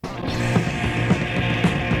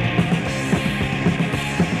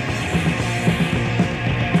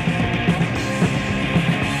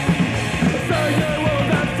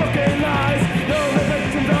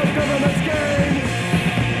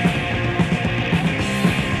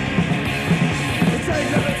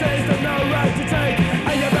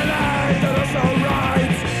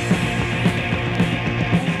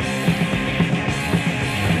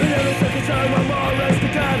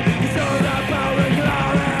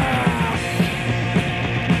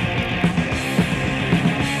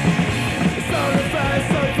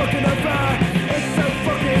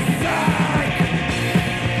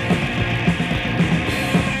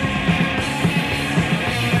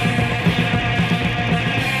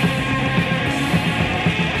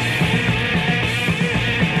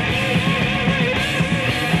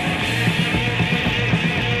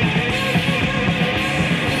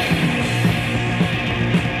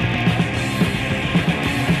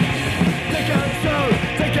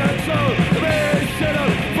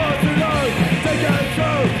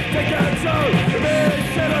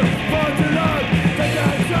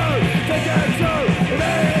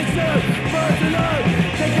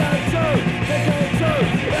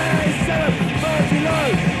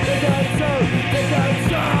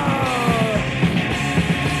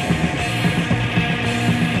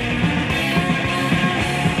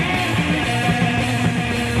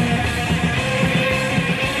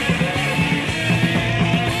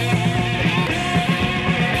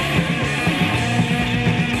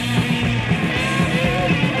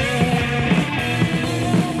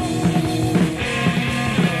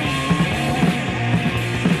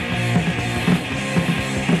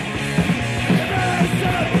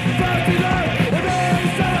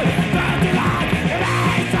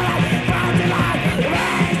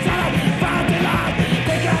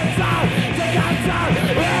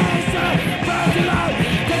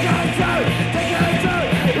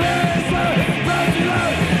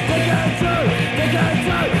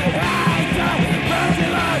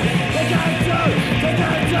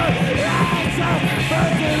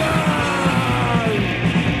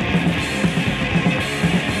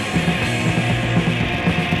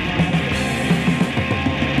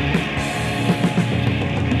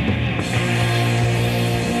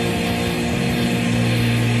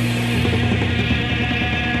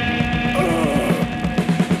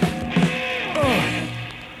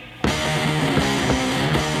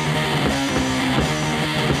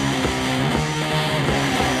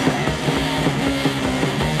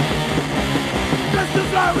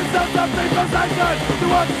listen to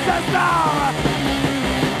what it says now.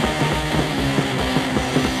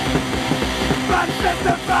 Manifest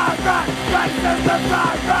the fire back, manifest the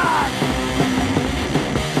fire back.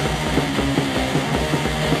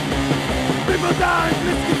 People die,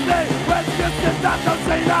 please can stay, when you sit down, don't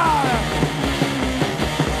say now.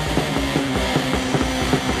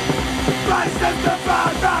 Manifest the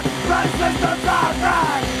fire back, manifest the fire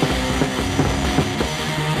back.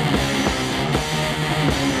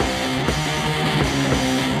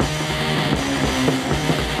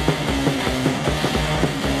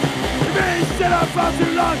 Shit up for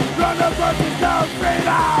too long, run the road is no free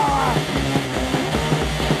now.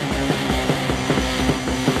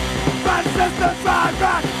 Manchester fight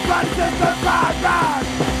back, Manchester fight back.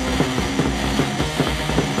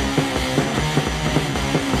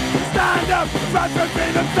 Stand up, fight for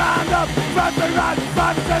freedom, stand up, fight for right,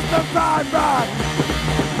 Manchester fight back.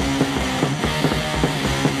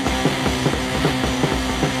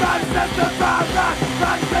 Manchester fight back,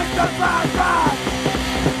 Manchester fight back.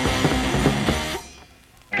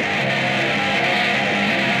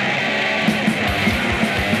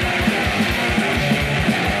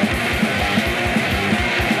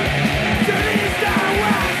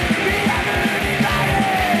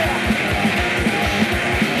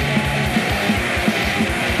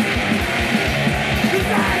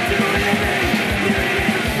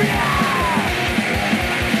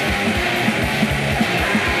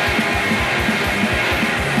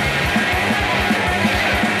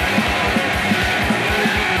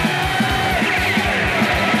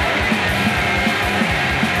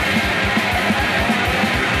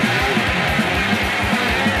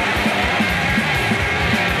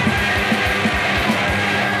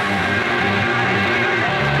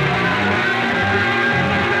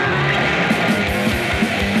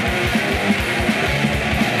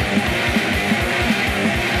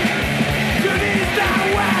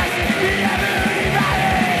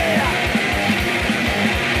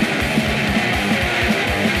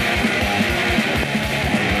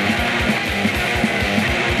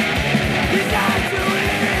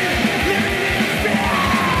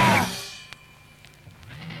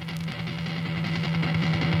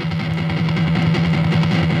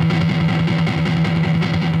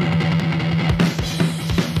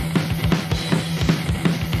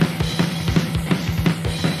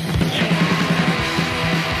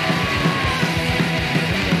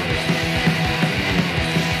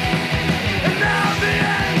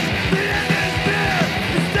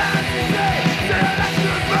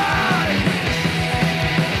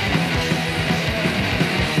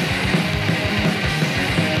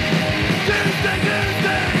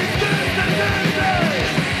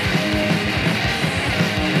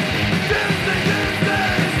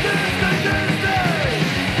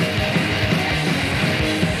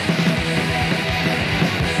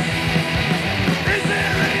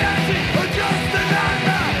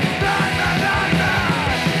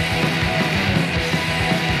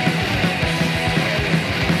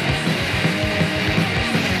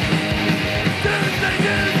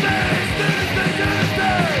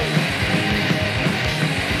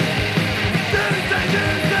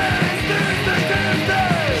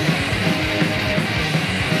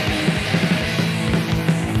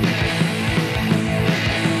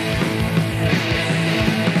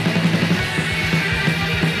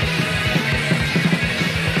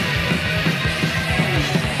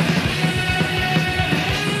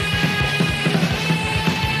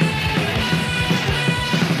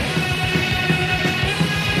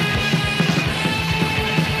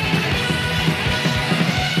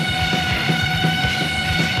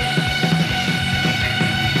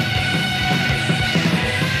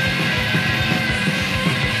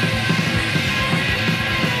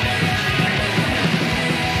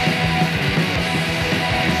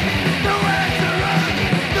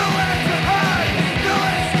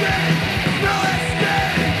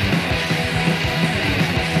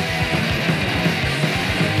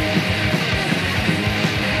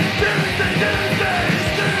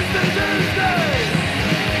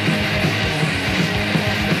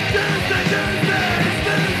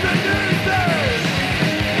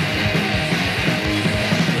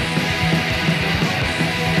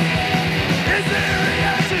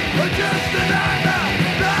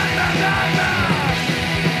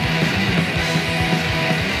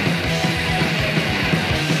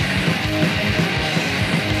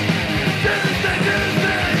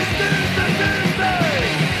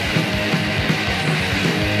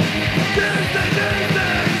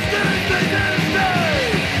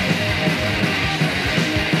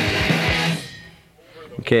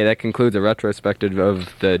 Okay, that concludes a retrospective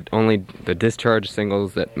of the Discharge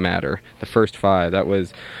singles that matter. The first 5. That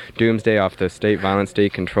was Doomsday off the State Violence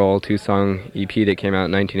State Control 2-song EP that came out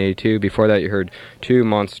in 1982. Before that, you heard 2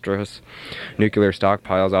 monstrous Nuclear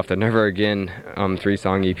Stockpiles off the Never Again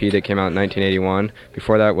 3-song EP that came out in 1981.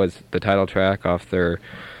 Before that was the title track off their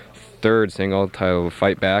 3rd single titled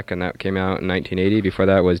Fight Back, and that came out in 1980. Before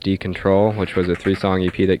that was Decontrol, which was a 3-song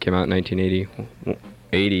EP that came out in 1980,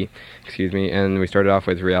 and we started off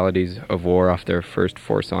with Realities of War off their first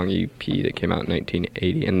 4-song EP that came out in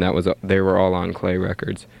 1980, and they were all on Clay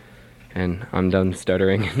Records. And I'm done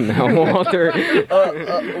stuttering now, Walter.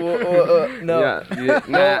 No.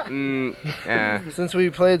 Since we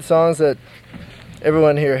played songs that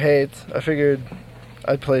everyone here hates, I figured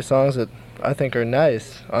I'd play songs that I think are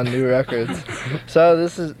nice on new records. So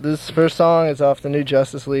this first song is off the new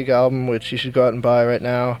Justice League album, which you should go out and buy right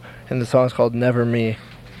now, and the song's called Never Me.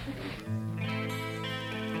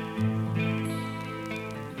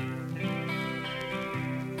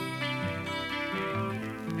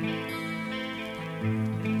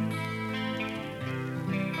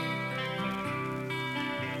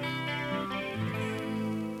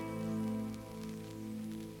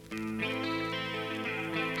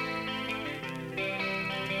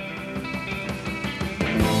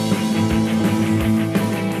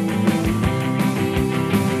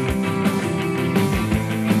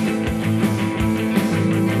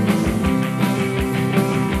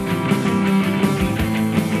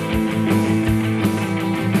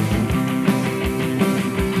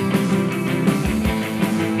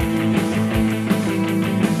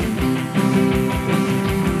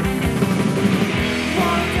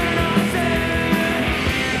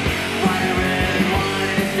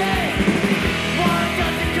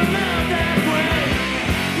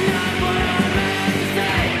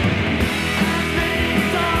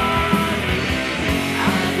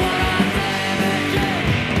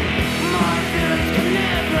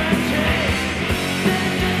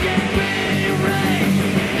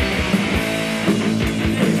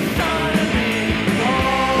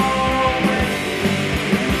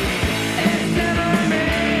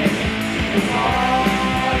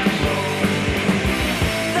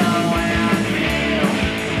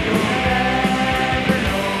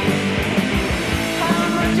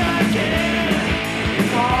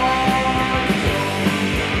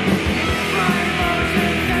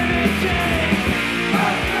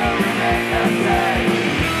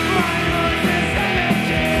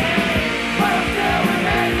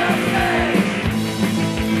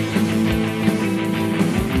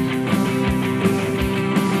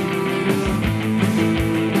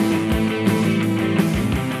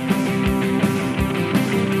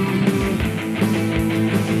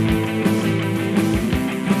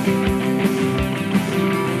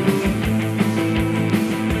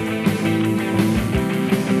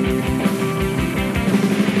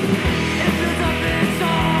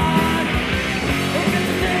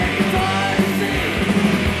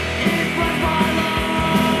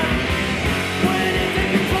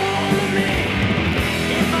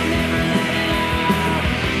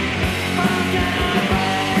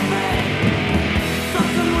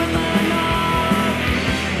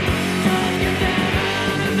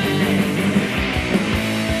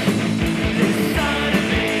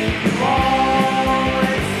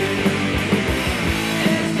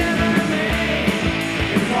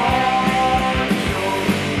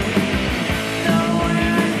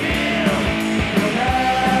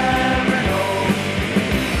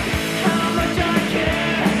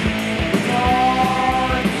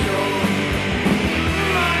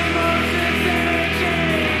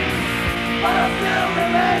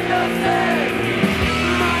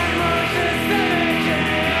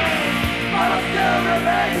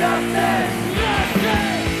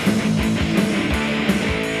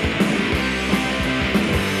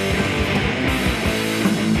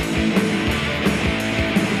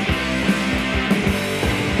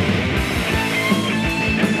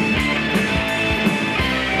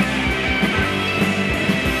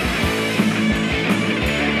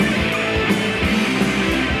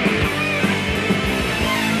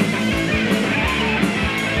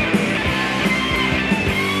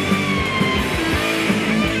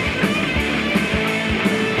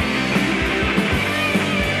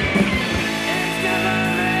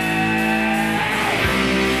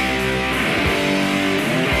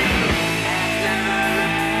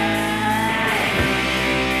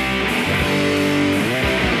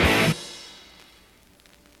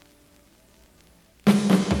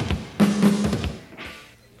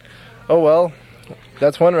 Oh well,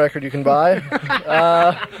 that's one record you can buy.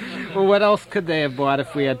 Well, what else could they have bought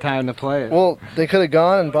if we had time to play it? Well, they could have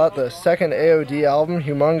gone and bought the second AOD album,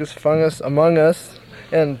 Humongous Fungus Among Us,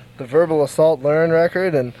 and the Verbal Assault Learn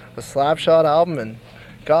record, and the Slapshot album, and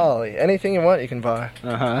golly, anything you want you can buy.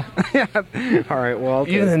 Yeah. All right, Walter.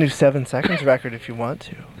 Even the new 7 Seconds record if you want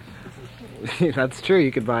to. That's true.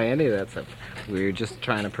 You could buy any of that stuff. We were just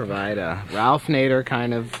trying to provide a Ralph Nader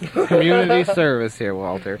kind of community service here,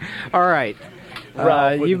 Walter. All right.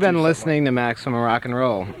 You've been listening to Maximum Rock and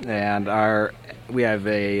Roll, and we have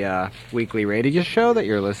a weekly radio show that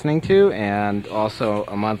you're listening to, and also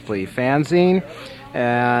a monthly fanzine,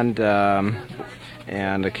 and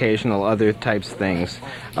occasional other types of things.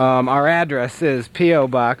 Our address is P.O.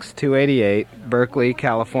 Box 288, Berkeley,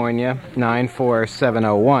 California,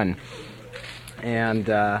 94701.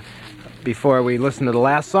 And before we listen to the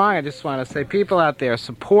last song, I just want to say, people out there,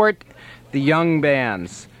 support the young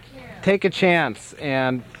bands. Take a chance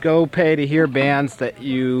and go pay to hear bands that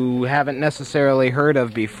you haven't necessarily heard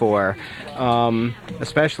of before,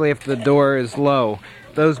 especially if the door is low.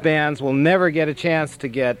 Those bands will never get a chance to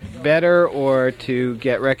get better or to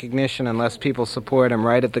get recognition unless people support them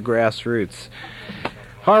right at the grassroots.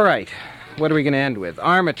 All right, what are we going to end with?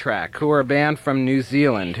 Armatrack, who are a band from New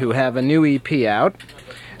Zealand who have a new EP out.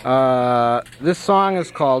 This song is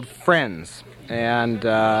called Friends. And,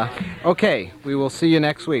 okay, we will see you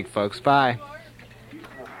next week, folks. Bye.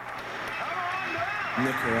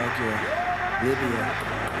 Nicaragua,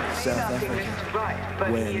 Libya, South Africa,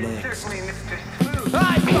 where next?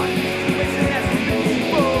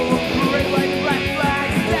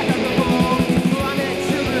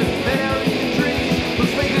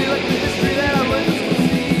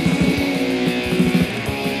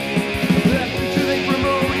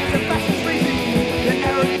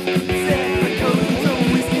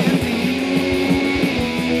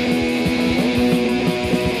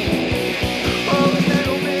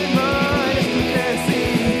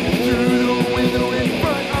 Through the window in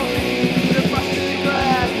front of me, the busted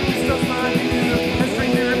glass,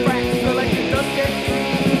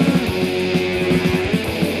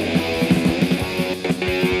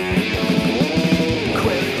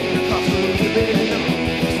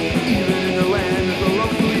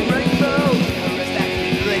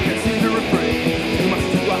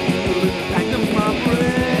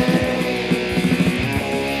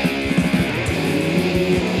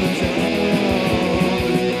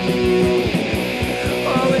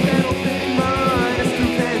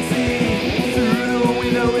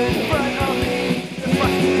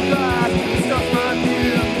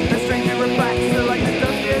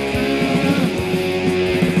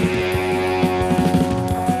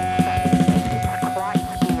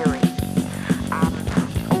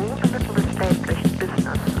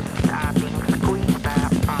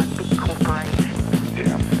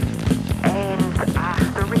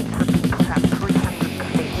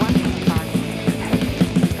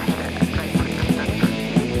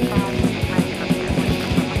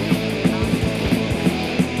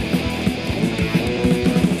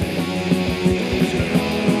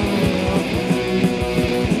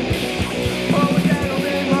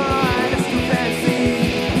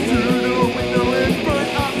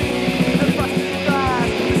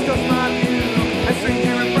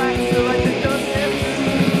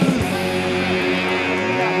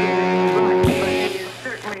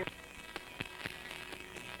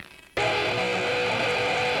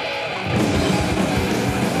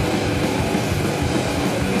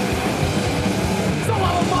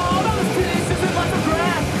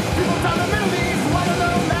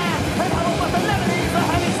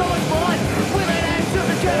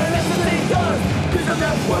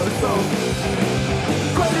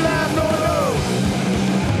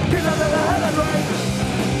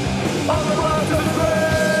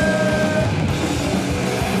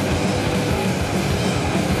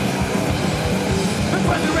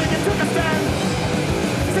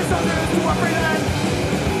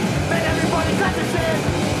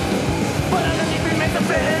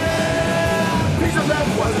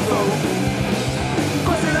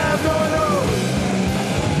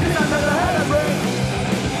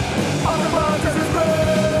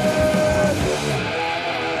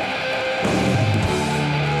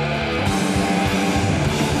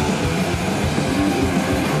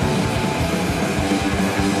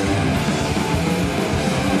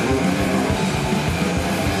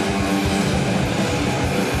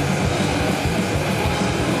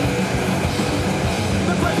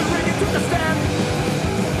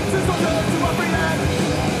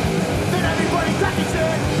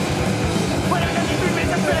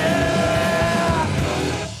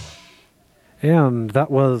 And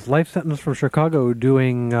that was Life Sentence from Chicago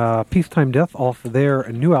doing Peacetime Death off their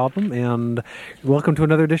new album. And welcome to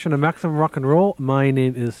another edition of Maximum Rock and Roll. My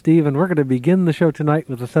name is Steve, and we're going to begin the show tonight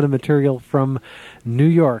with a set of material from New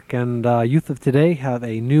York. And Youth of Today have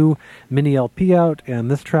a new mini LP out,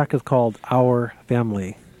 and this track is called Our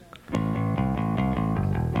Family.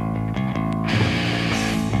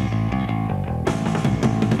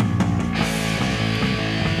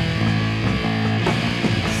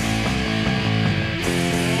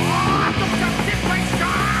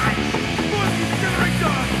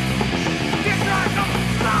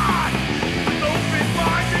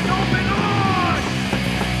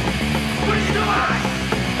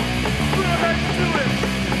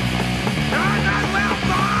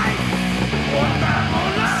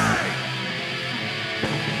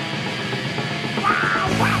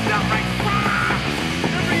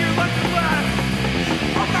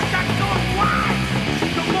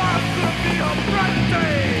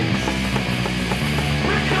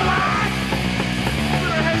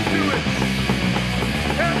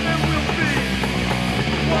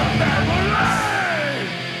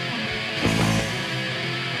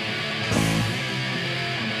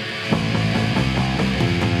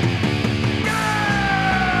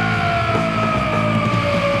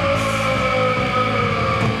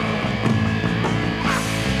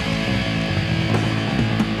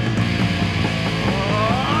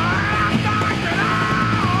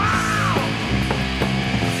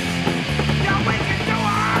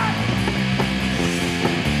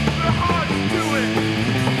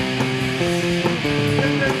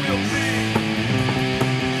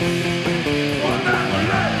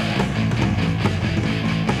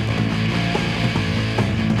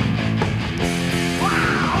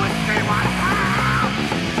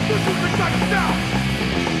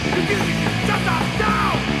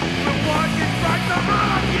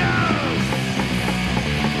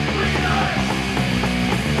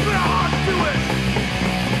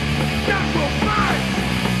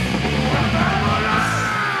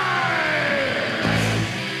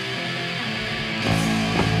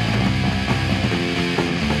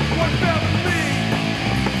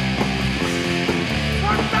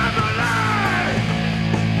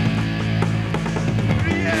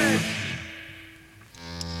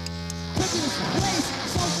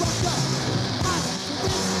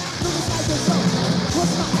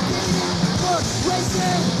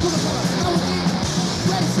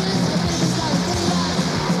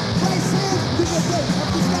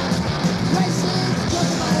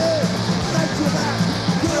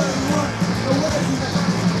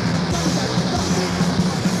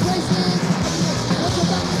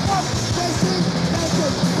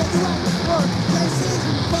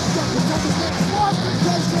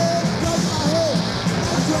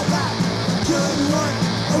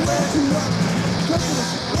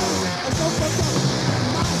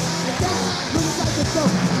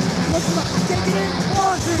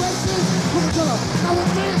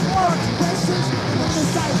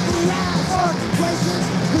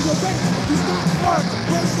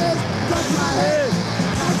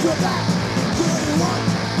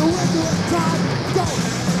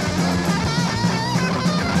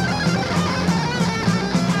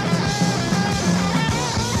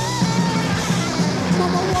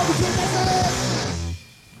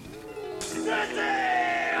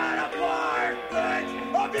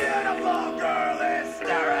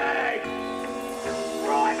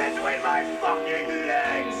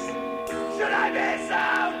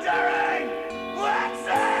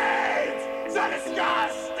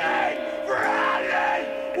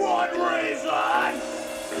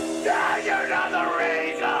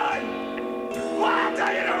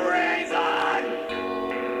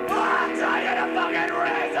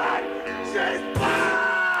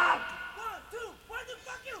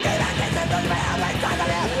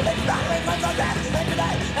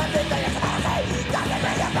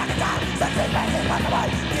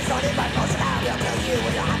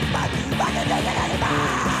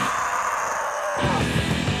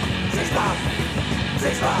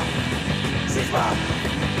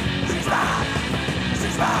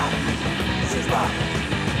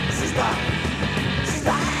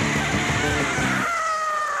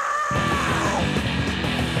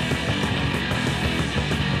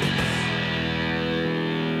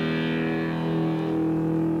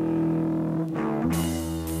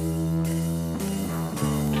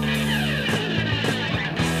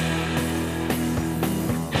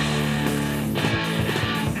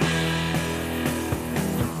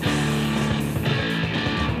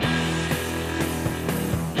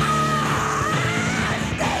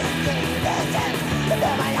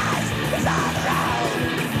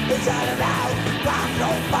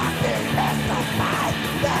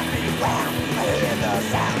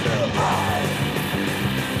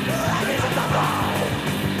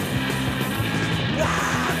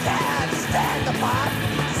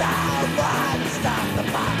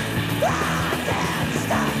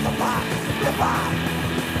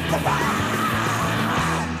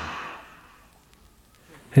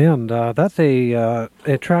 And that's a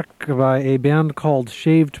track by a band called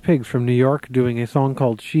Shaved Pigs from New York doing a song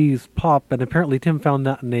called She's Pop, and apparently Tim found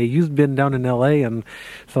that in a used bin down in L.A., and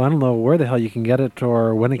so I don't know where the hell you can get it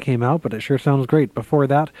or when it came out, but it sure sounds great. Before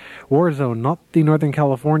that, Warzone, not the Northern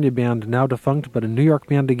California band, now defunct, but a New York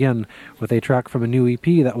band again, with a track from a new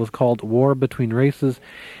EP that was called War Between Races,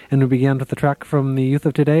 and we began with the track from the Youth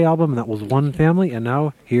of Today album, and that was One Family, and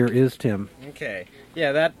now here is Tim. Okay.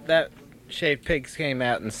 Yeah, that Shaved Pigs came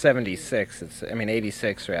out in 76.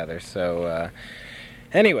 86 rather. So,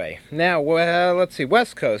 anyway, now let's see.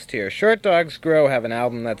 West Coast here. Short Dogs Grow have an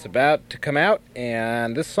album that's about to come out,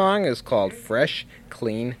 and this song is called Fresh,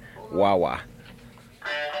 Clean, Wawa.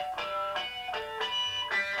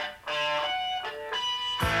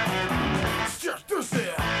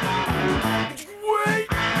 Wait!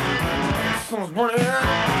 Someone's running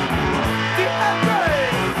out.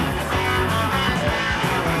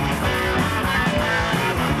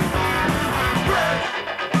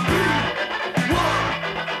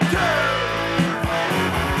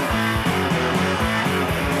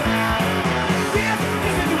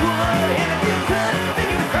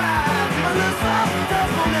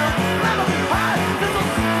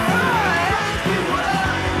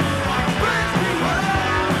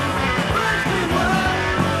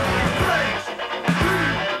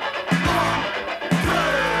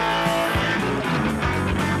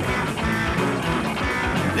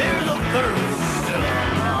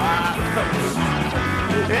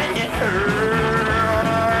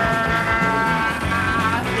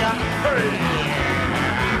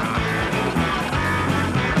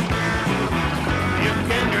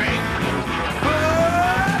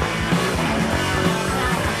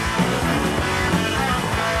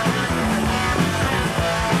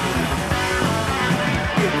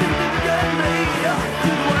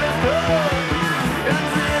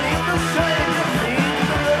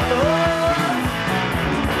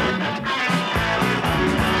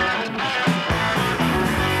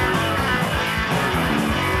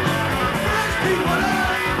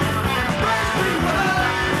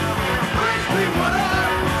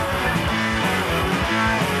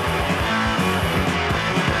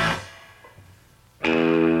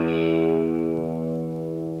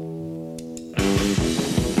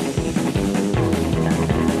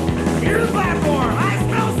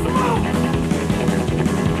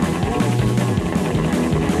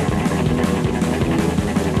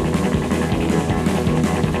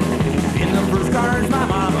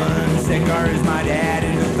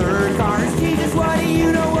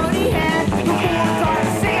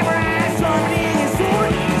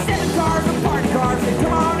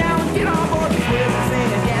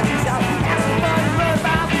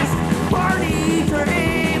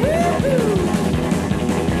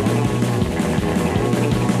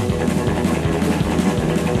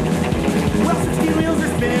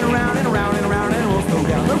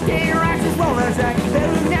 Roll that jack,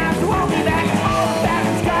 better now to hold me back. All back,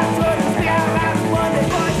 Scott, we got a lot of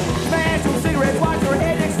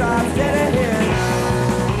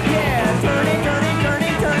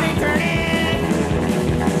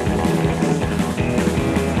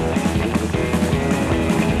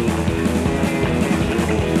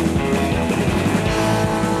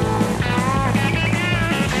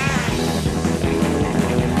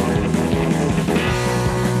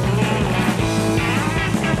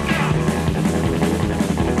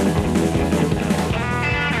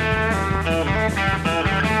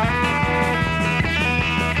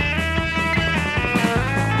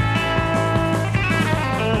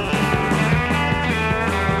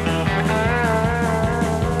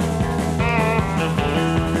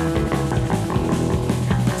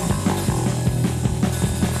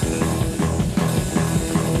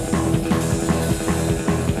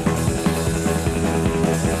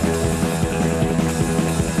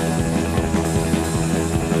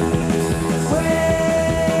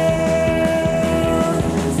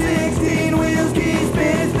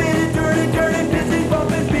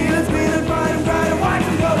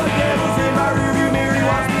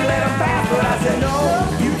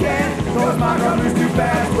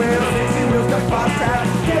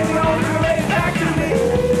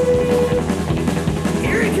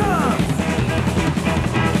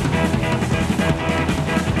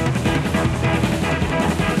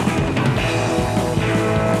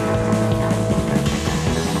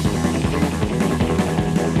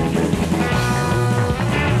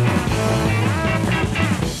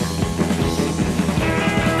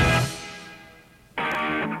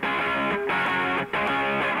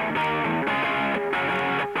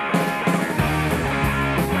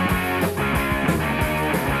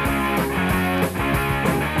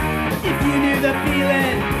the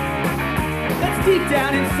feeling that's deep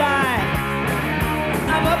down inside.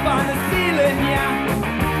 I'm up on the ceiling, yeah.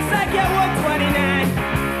 It's like at 129.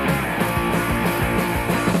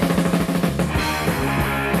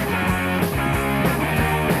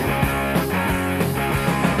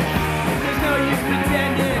 There's no use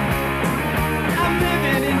pretending I'm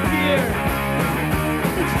living in fear.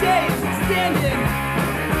 Each day is extending.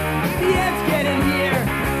 The end's getting here.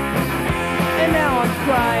 And now I'm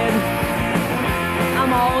crying.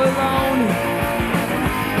 I'm all alone.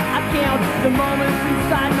 I count the moments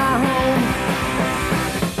inside my home.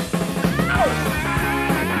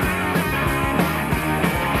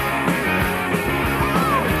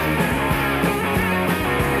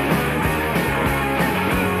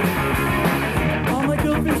 All my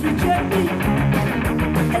girlfriends reject me,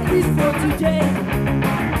 at least for today.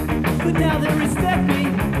 But now they respect me.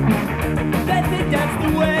 They think that's the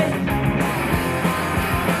way.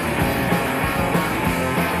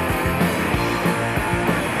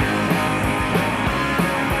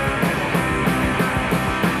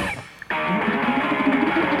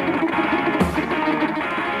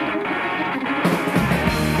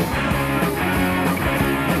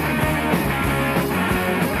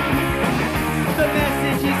 The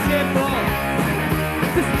message is simple.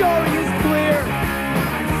 The story is clear.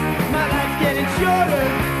 My life's getting shorter.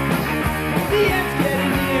 The end's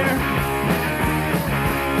getting near.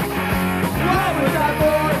 Why was I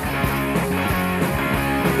born?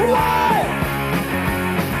 Why?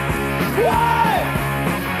 Why?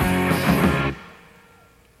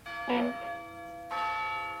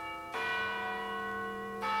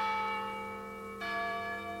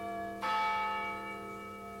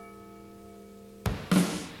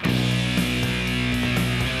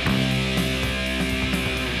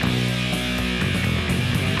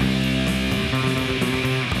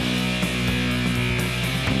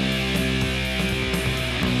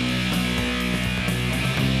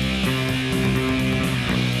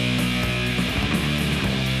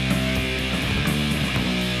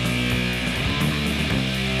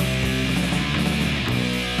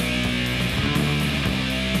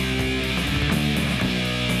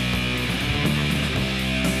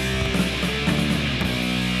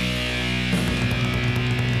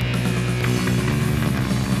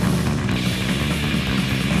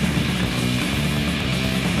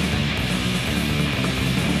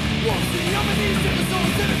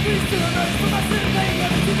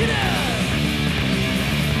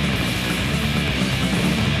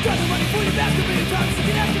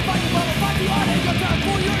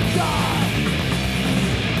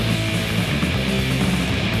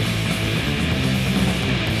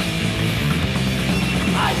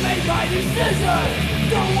 I made my decision.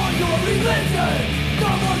 Don't want your religion. No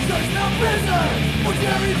more church, no prison. Or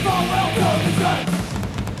Jerry Falwell television.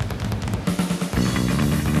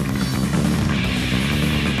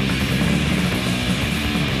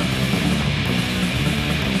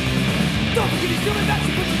 Don't forget he's coming back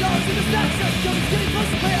to put your dollars in the stack. Johnny's getting close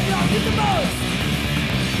to paying y'all get the most.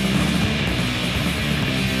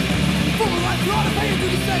 Full of life, you ought to pay and do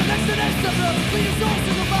the same. Next to next, step up, clean your soul,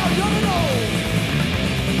 single file, young and old.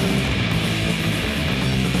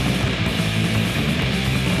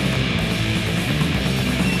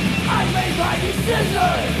 I made my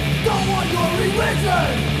decision. Don't want your religion.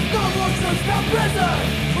 No more church, no prison.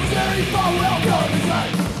 Or Jerry Falwell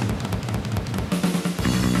television.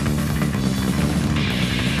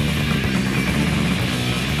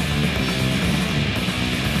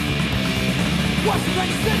 Watch the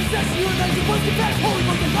 97 session, you and then you push the back. Holy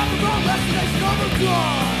book, the rock and roll, vaccination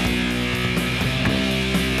overdrive.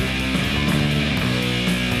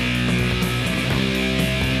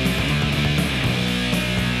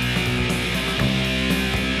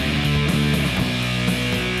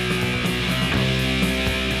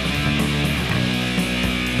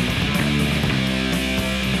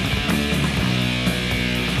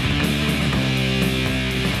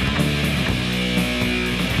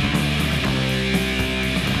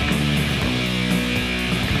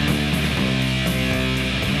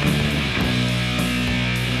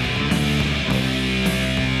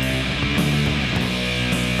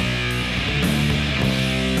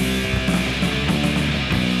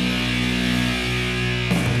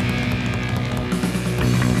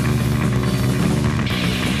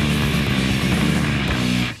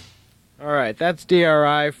 Alright, that's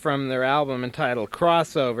DRI from their album entitled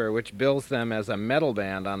Crossover, which bills them as a metal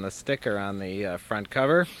band on the sticker on the front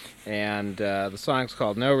cover. And the song's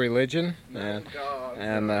called No Religion.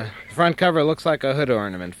 And the front cover looks like a hood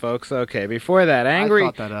ornament, folks. Okay, before that,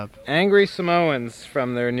 Angry Samoans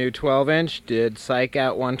from their new 12-inch did Psych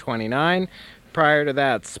Out 129. prior to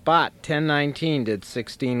that, Spot 1019 did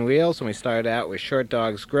 16 wheels, and we started out with Short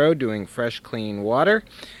Dogs Grow doing Fresh Clean Water.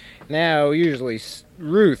 Now, usually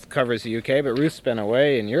Ruth covers the UK, but Ruth's been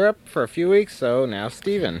away in Europe for a few weeks, so now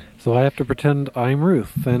Stephen. So I have to pretend I'm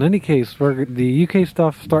Ruth. In any case, the UK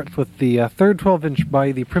stuff starts with the third 12-inch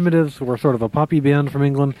by The Primitives, who are sort of a poppy band from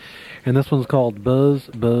England, and this one's called Buzz,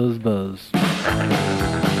 Buzz, Buzz.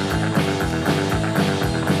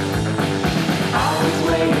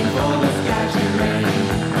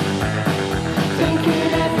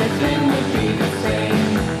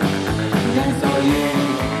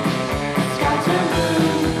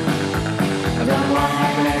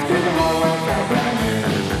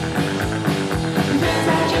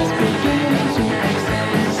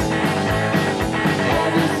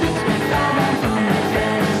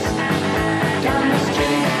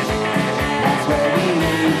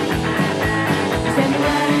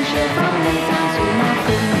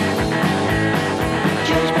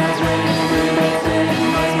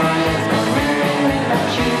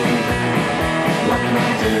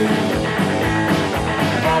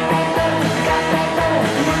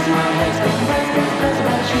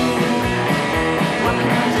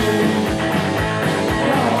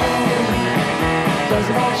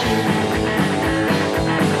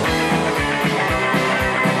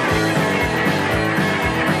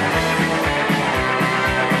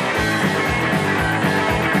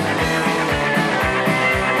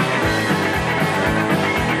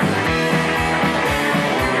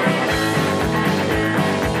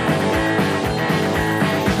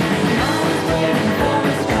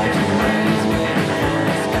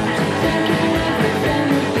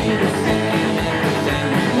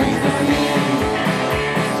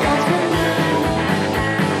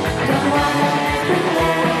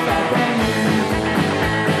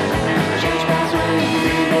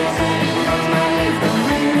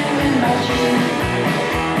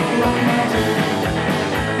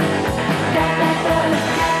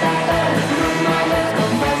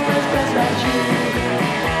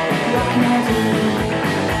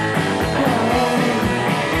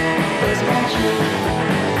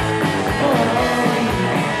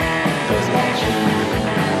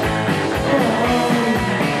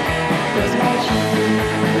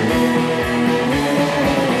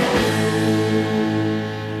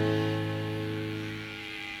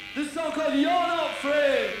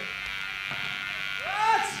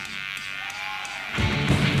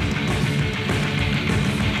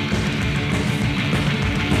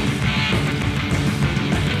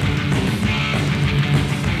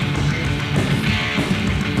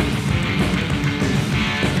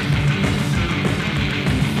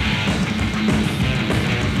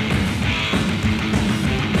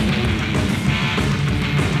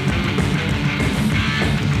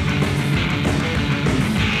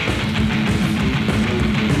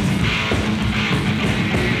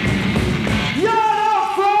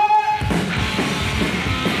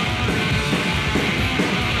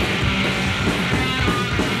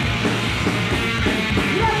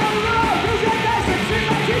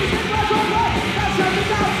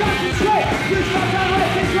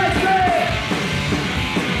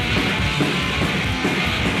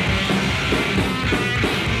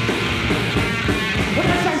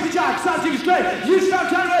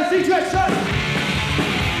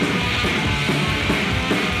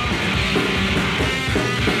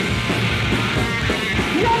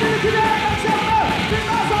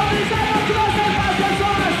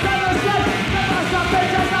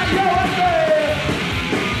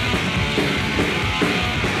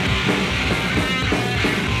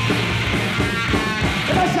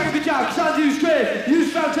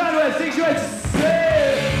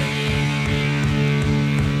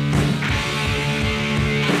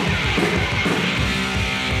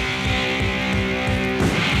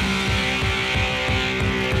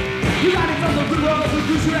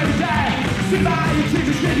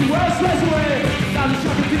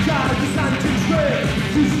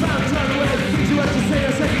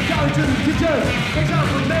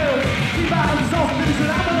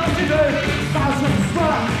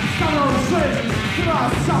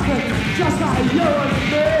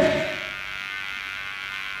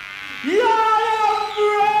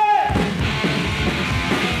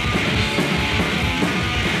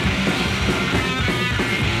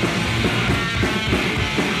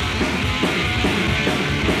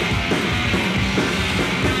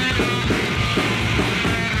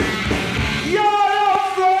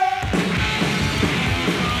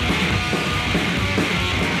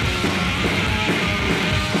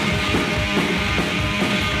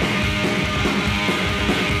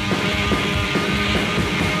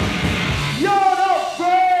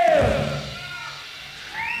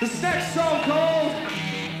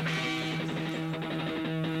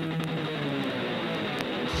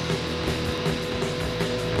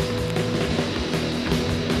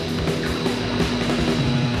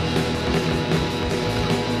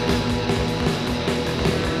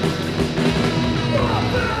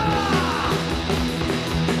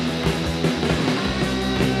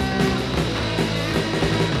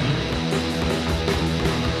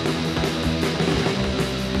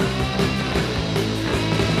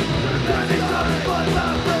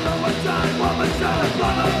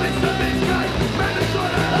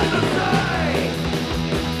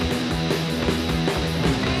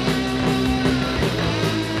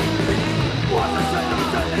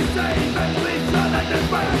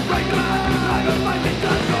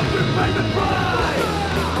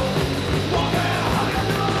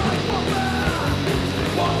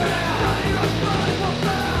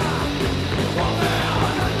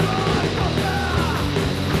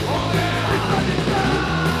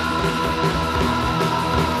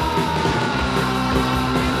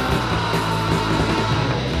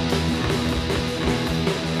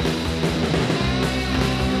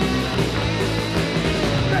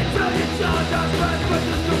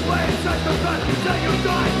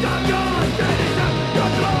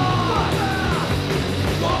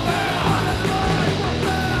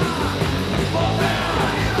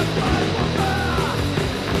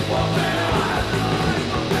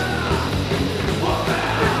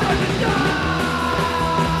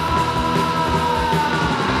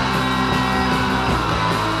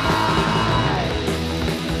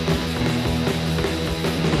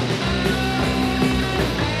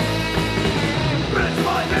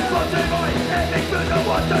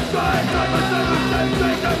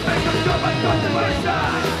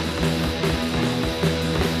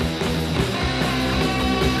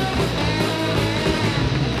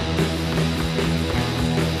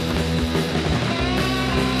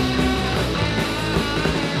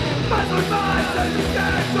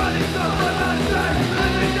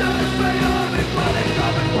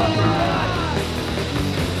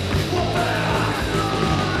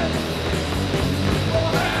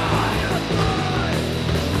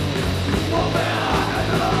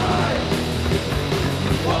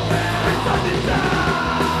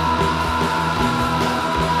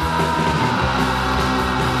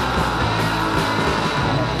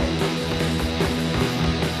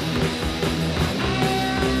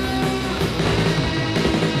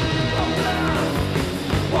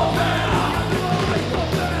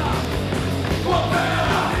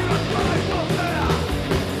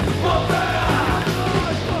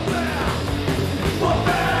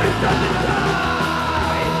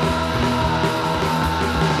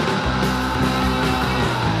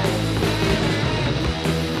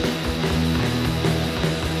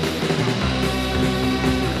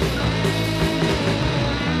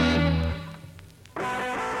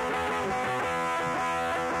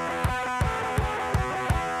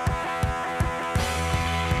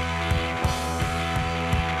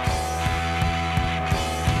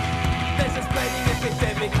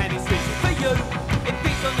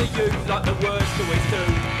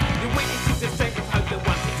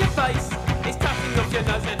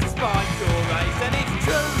 fight your race, and it's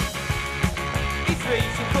true. It's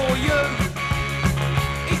reaching for you.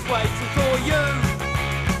 It's waiting for you.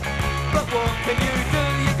 But what can you do?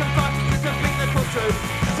 You can fight it, you can think that's what's true.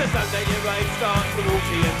 So don't let your rage start to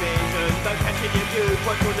alter your vision. Don't catch in your view,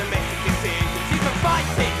 point for the message decisions. You can fight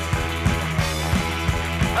it.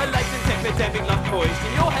 A latent epidemic like poison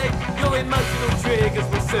in your head. Your emotional triggers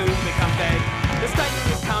will soon become dead. The state of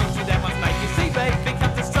this country that must make you see red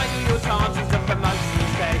becomes the strain of your chances of promotion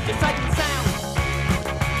instead. You're taking sound.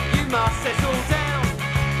 You must settle down.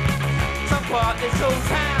 Some quiet little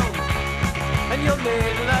town. And your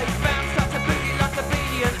middle-aged found starts to boot you like a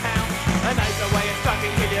obedient hound. An age away of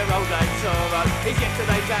struggling till your old age sorrow. Is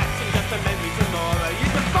yesterday's action just a memory tomorrow? You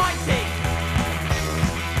can fight it.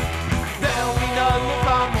 Now we know that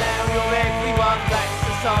from now you're everyone. Black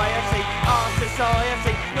society, our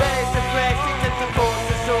society. There's the blessings and supports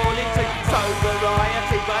us all into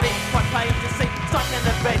sobriety. But it's quite plain to see something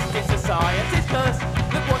the best in society's curse.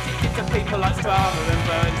 Look what it did to people like Strava and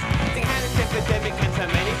Burns. The Hannah's epidemic and so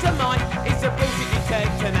many to mine. It's a bullshit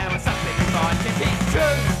detector now and something to fight it. It's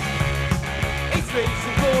true. It's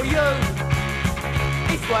reaching for you.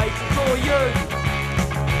 It's waiting for you.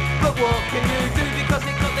 But what can you do? Because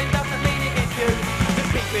it got them doesn't mean it gets you.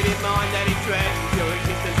 Just keep it in mind that it threatens your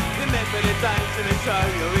existence. Remember the danger and show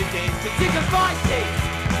your resistance. You can fight it.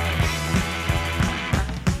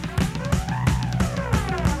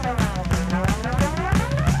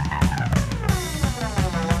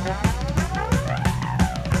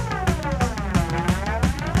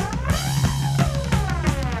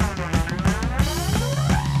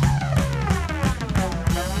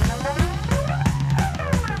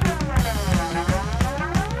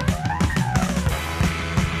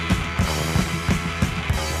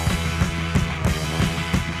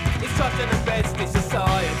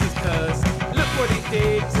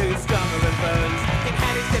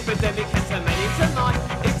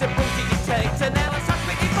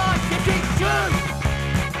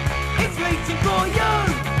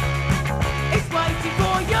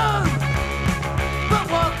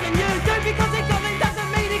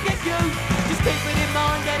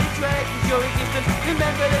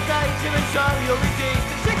 Remember the danger and show your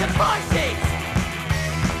resistance. You can fight it.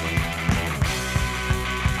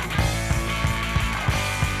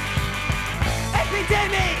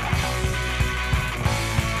 Epidemic.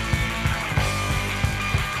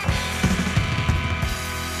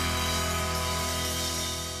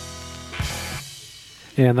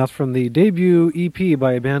 And that's from the debut EP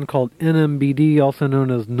by a band called NMBD, also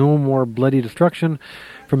known as No More Bloody Destruction,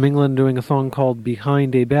 from England, doing a song called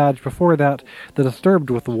Behind a Badge. Before that, The Disturbed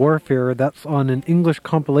with Warfare. That's on an English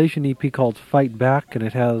compilation EP called Fight Back, and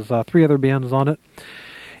it has 3 other bands on it.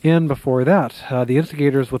 And before that, The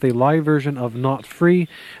Instigators with a live version of Not Free.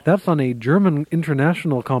 That's on a German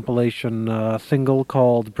international compilation single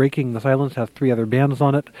called Breaking the Silence, has 3 other bands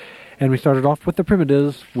on it. And we started off with the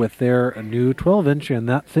Primitives with their new 12-inch, and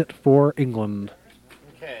that's it for England.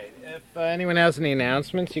 Okay, if anyone has any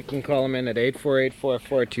announcements, you can call them in at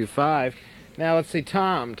 848-4425. Now let's see,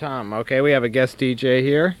 Tom, okay, we have a guest DJ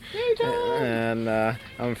here. Hey, Tom! And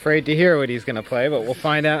I'm afraid to hear what he's going to play, but we'll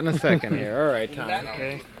find out in a second here. All right, Tom.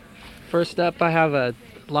 Okay. First up, I have a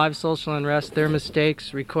live Social Unrest, Their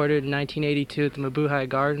Mistakes, recorded in 1982 at the Mabuhay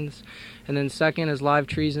Gardens. And then second is Live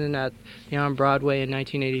Treason at the On Broadway in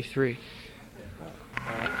 1983.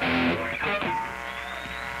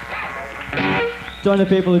 Join the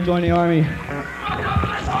people who join the army.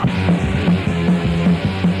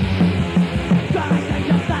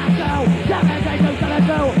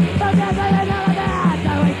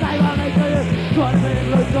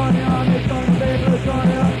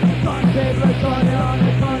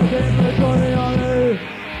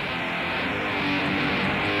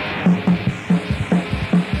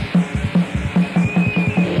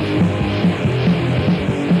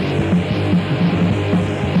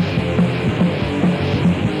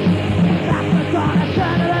 Back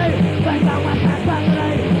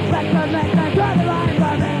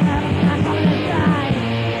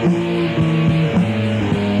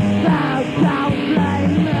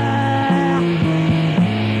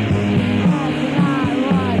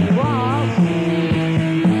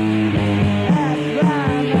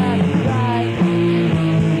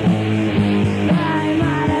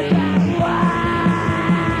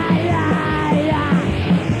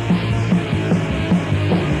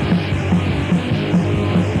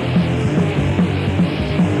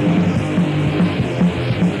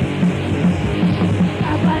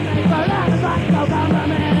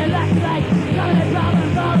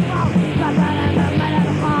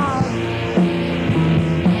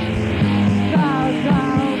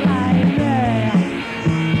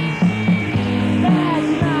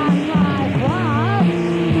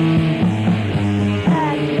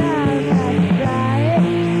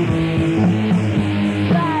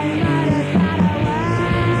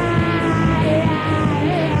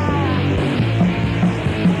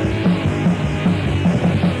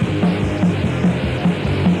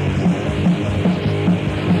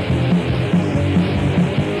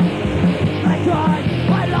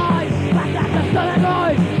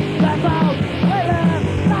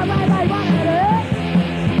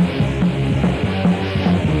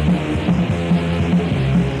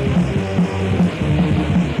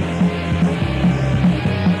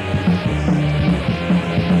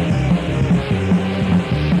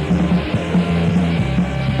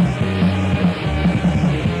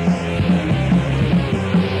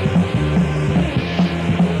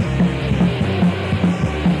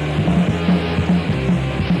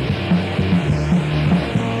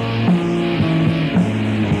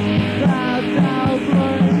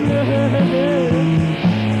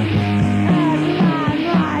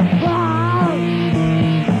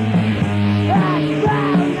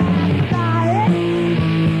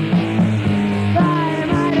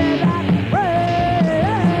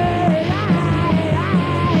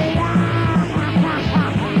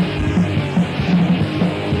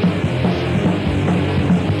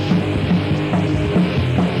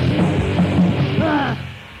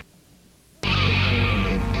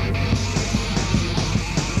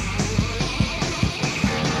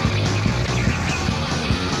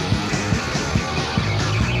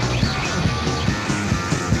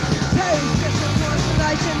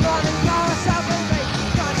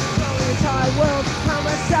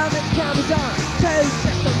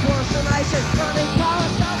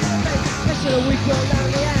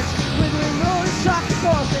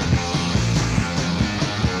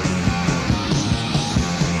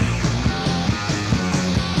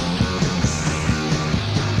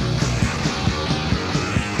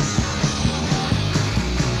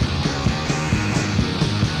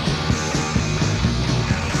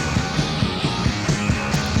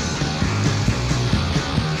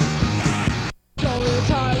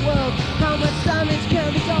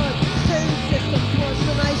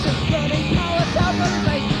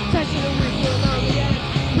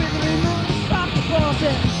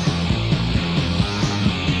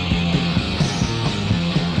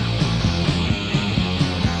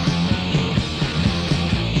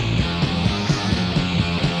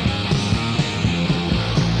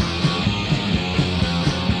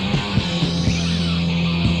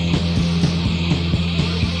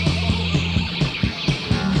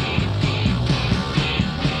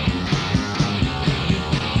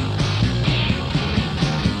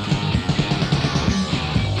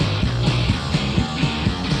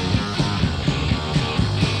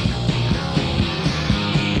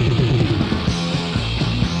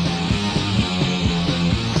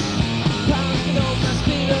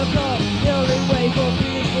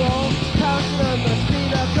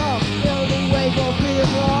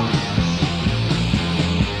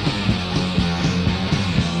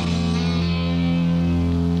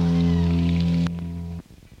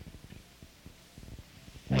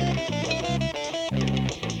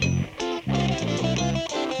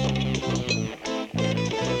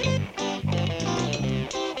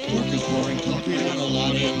concrete and a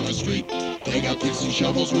lot in my street. They got picks and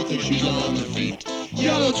shovels with their shoes on their feet.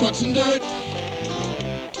 Yellow trucks and dirt.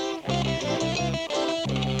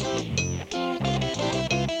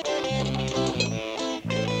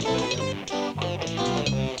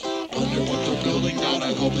 Wonder what they're building out,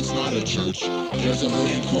 I hope it's not a church. There's a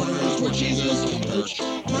million corners where Jesus can perch.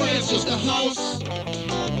 Pray it's just a house.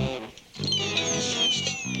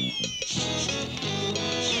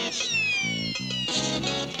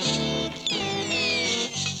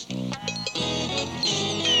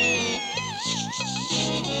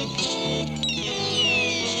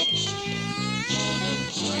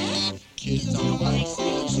 Kids on bikes,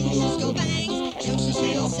 schools go bang. Youngsters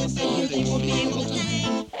we all sit there, they won't be able to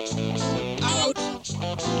hang. Out!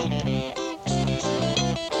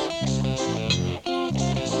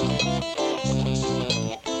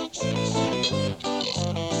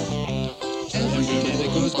 Every day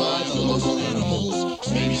that goes by, the local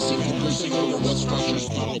animals maybe sick and cursing over what structure's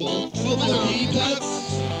tunnelable. Will there be pets?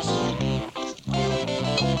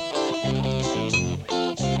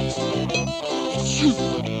 Shoot!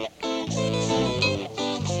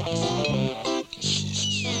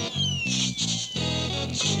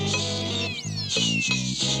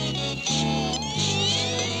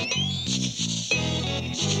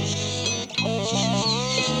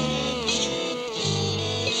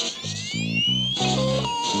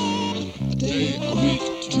 A day, a week,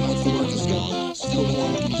 2 months the work is gone. Still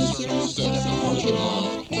more people sitting steps and marching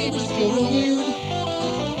on. Neighbors feel real weird.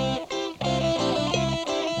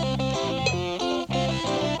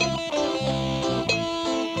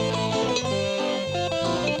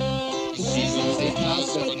 The seasons they've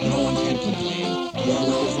passed, but no one can complain. Where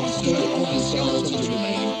roads once stood, only skeletons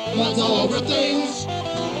remain. Once all over things.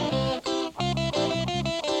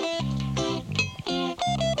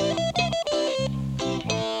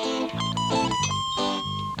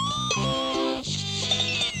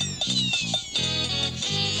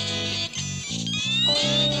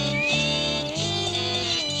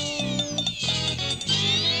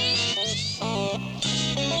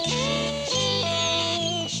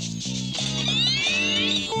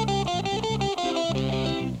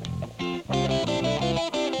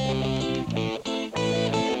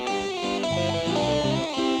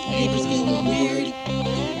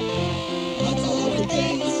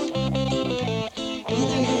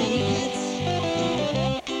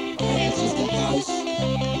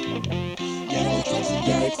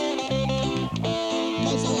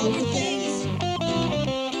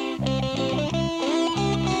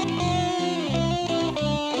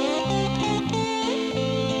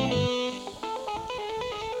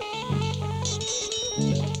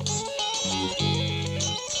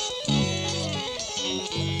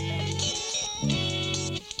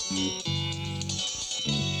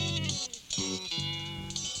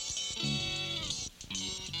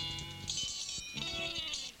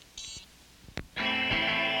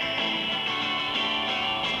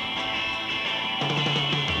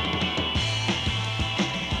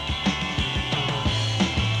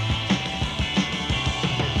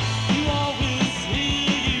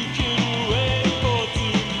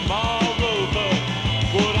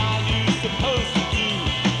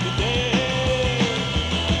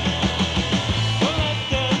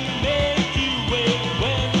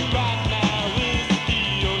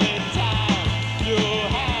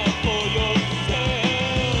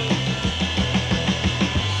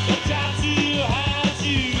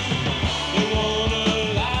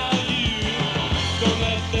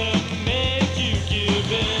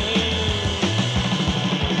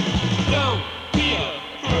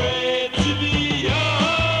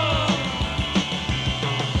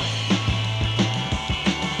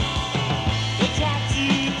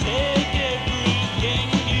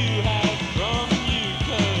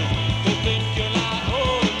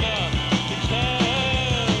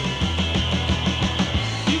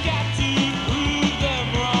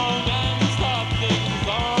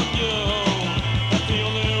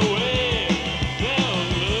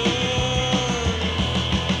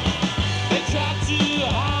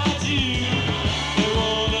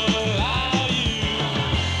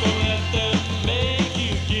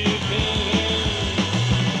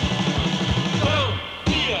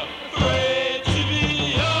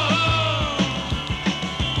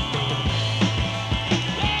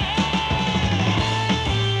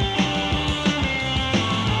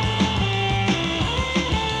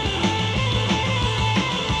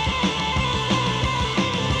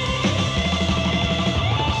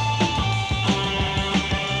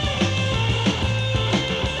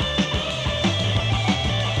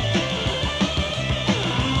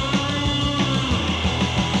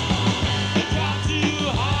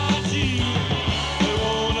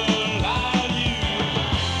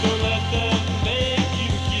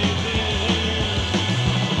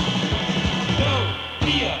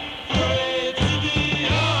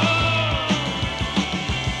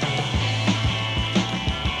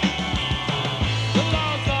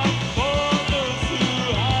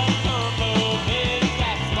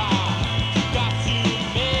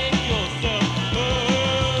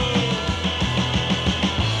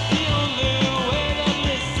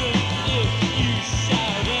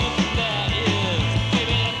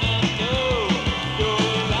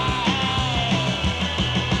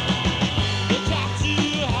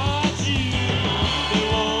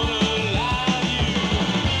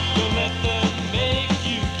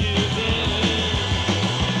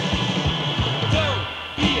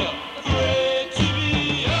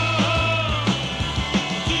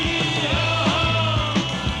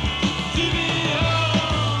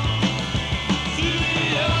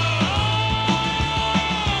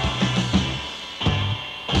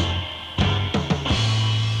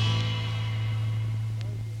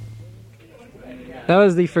 That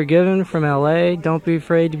was The Forgiven from LA, Don't Be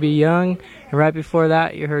Afraid to Be Young. And right before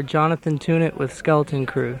that, you heard Jonathan Tunit with Skeleton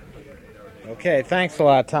Crew. Okay, thanks a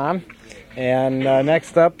lot, Tom. And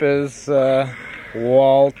next up is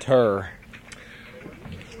Walter.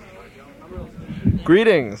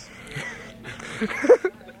 Greetings.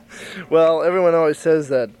 Well, everyone always says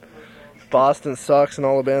that Boston sucks and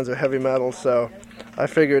all the bands are heavy metal, so I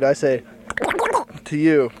figured I say to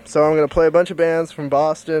you. So I'm going to play a bunch of bands from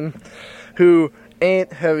Boston who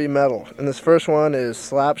ain't heavy metal. And this first one is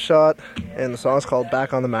Slapshot, and the song's called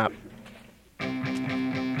Back on the Map.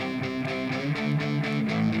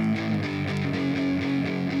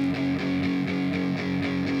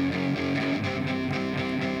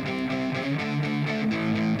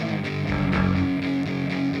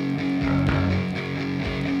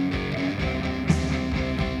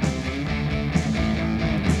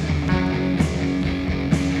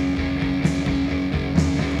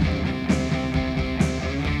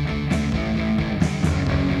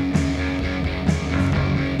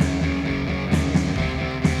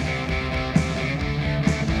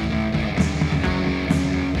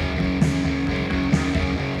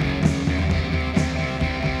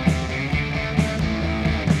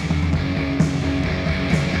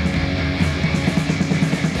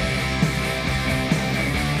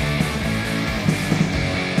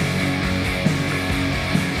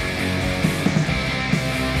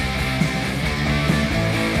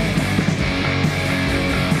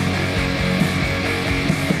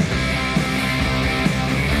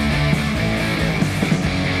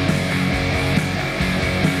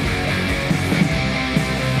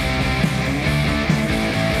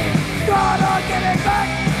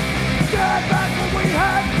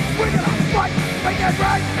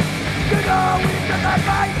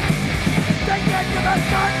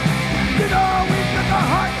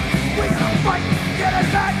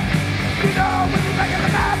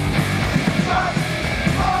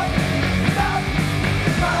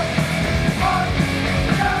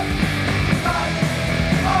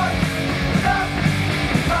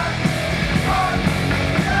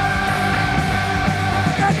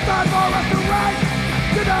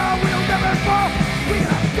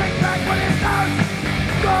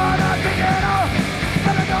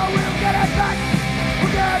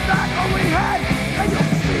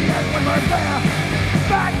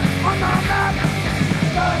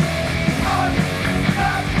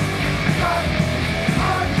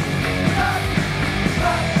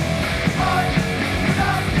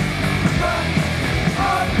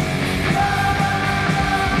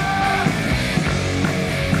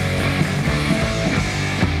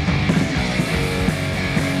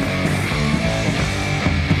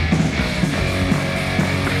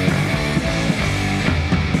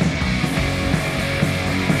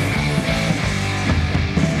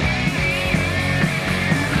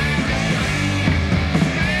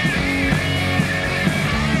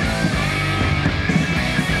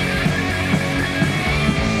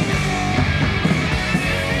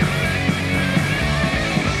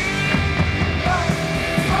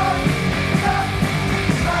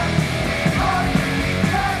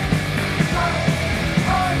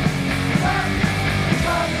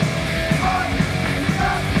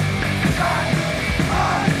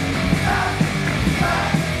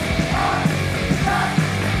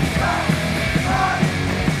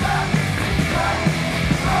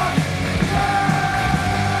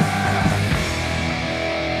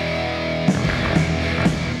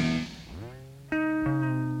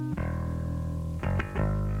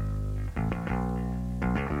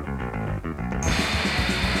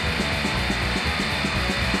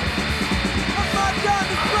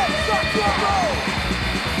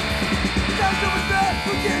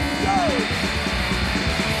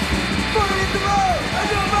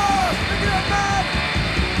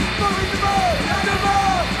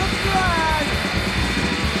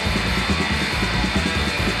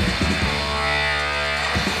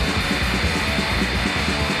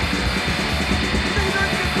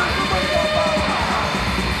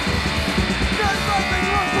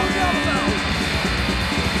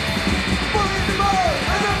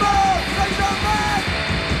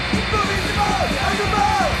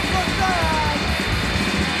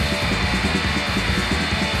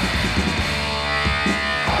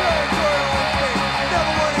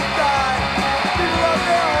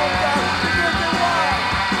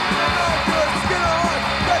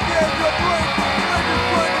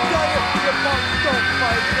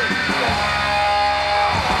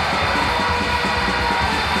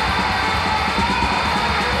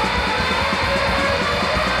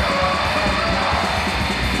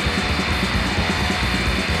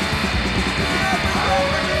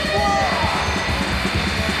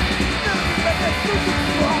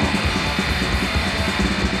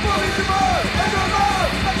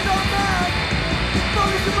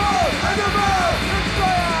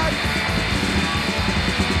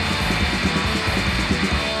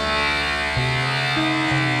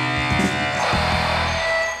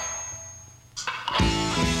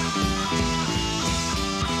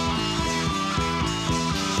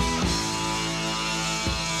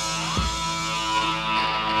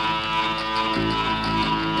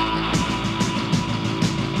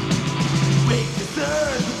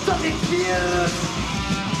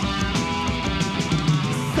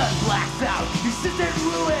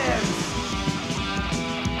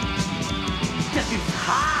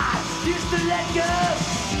 wake up.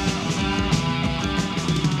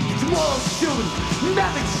 Tomorrow's children,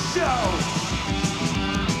 nothing to show.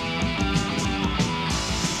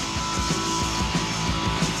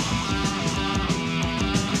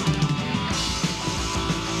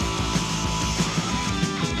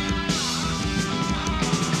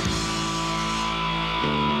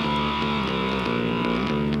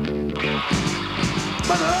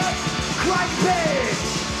 Mother, crying pain.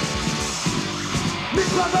 Miss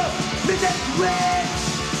brother, Miss Red.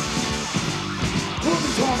 Wolf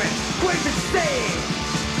in torment, grave insane.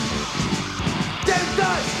 Dead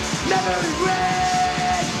done, never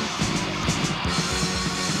red.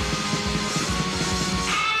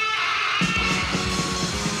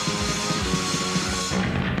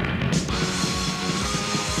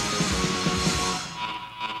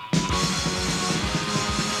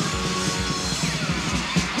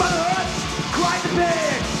 Crying the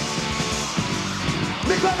pig.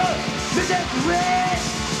 Big brother, the death red.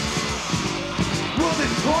 World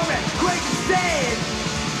in torment, great insane.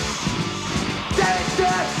 Dead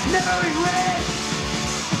death, never regret.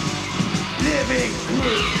 Living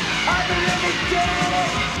proof of the living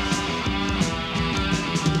dead.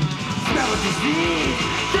 Smell of disease,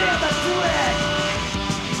 feel the sweat.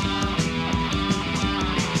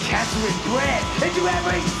 Cancer is bred into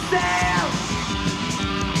every cell.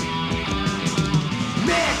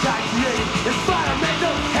 Mankind created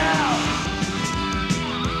environmental hell.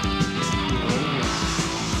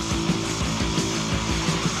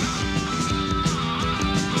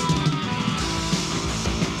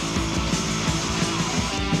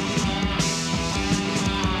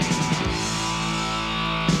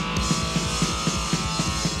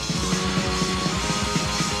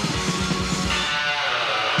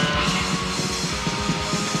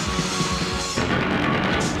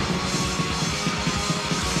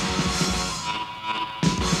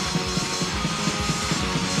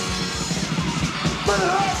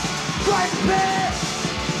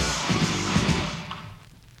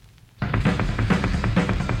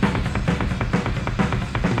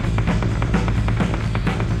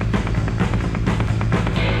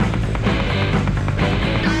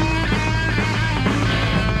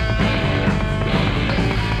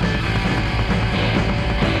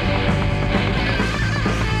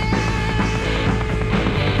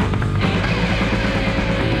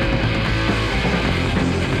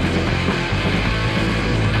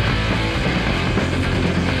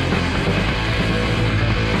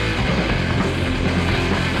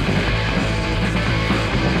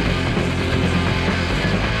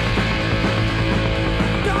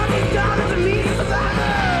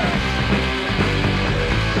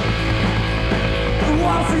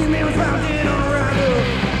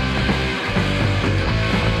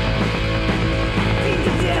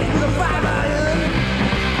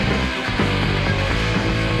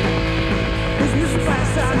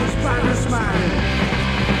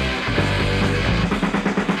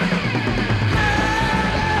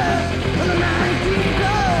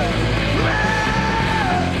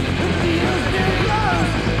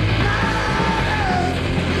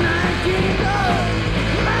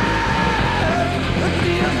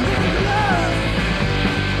 Love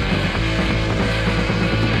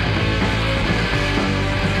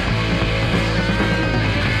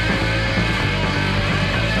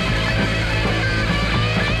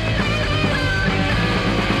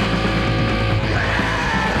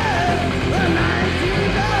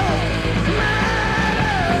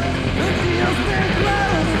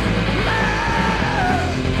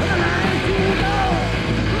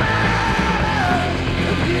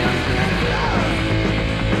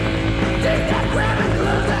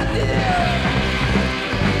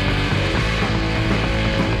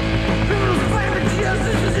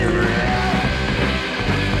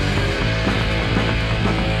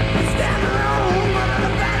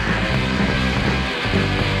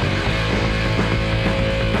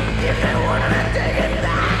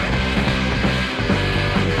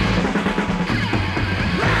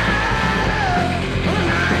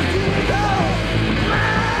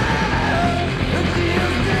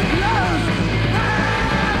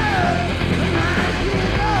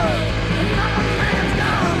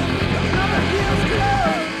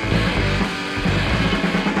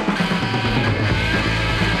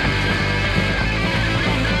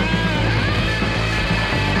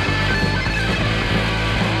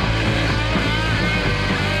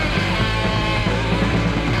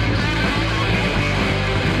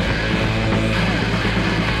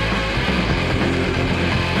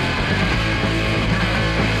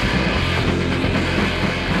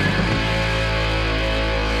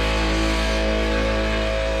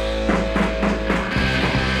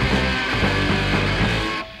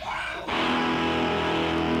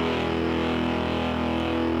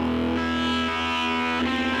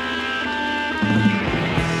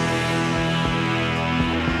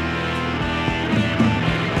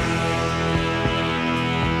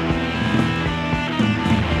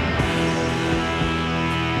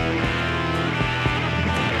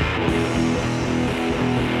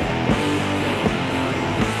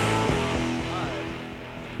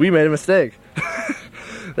we made a mistake.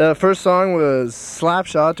 The first song was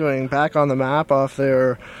Slapshot doing Back on the Map off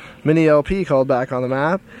their mini LP called Back on the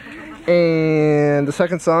Map. And the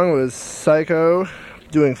second song was Psycho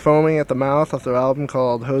doing Foaming at the Mouth off their album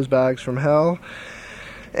called Hose Bags from Hell.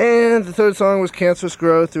 And the third song was Cancerous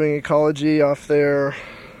Growth doing Ecology off their,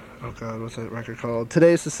 oh god, what's that record called?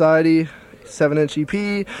 Today's Society, 7-inch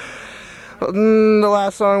EP. The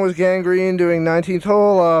last song was Gangrene doing 19th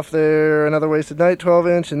Hole off their Another Wasted Night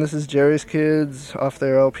 12-inch. And this is Jerry's Kids off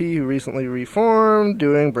their LP, who recently reformed,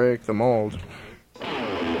 doing Break the Mold.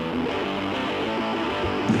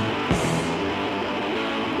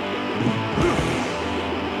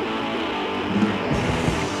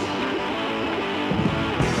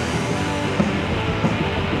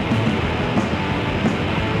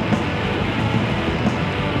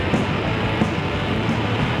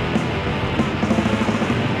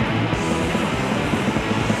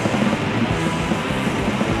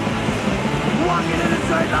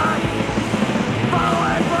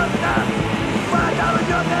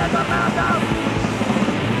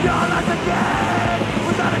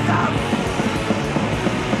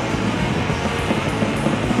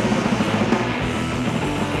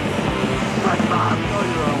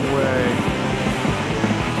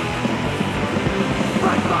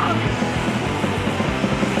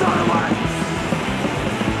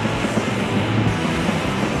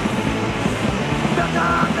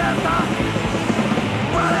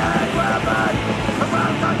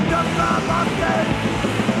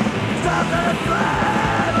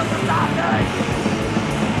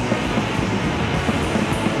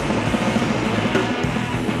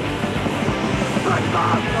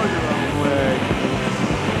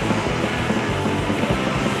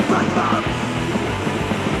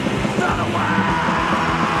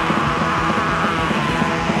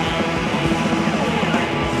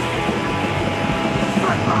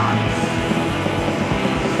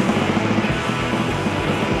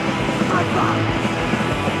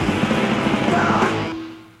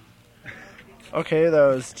 Okay, that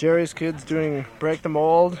was Jerry's Kids doing Break the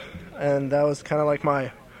Mold, and that was kind of like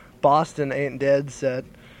my Boston Ain't Dead set.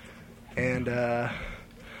 And that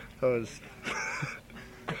was...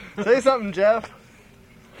 Say something, Jeff.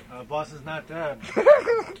 Boston's not dead.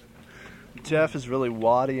 Jeff is really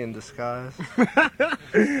waddy in disguise.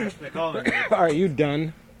 They call it. Are you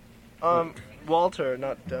done? Walter,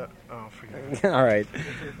 not oh, forget it. All right.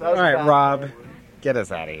 That was All right, bad. Rob. Get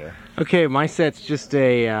us out of here. Okay, my set's just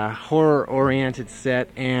a horror-oriented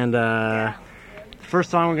set, and the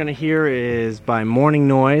first song we're going to hear is by Morning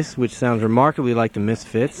Noise, which sounds remarkably like the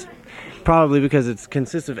Misfits, probably because it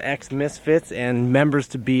consists of ex-Misfits and members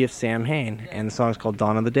to be of Sam Hain, and the song's called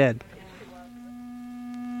Dawn of the Dead.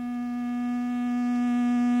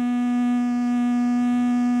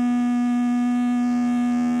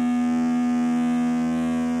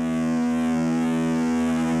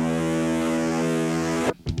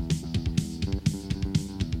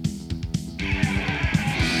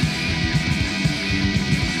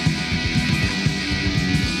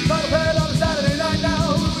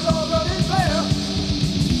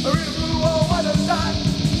 Who's all running time?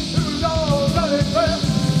 Who's all running fast?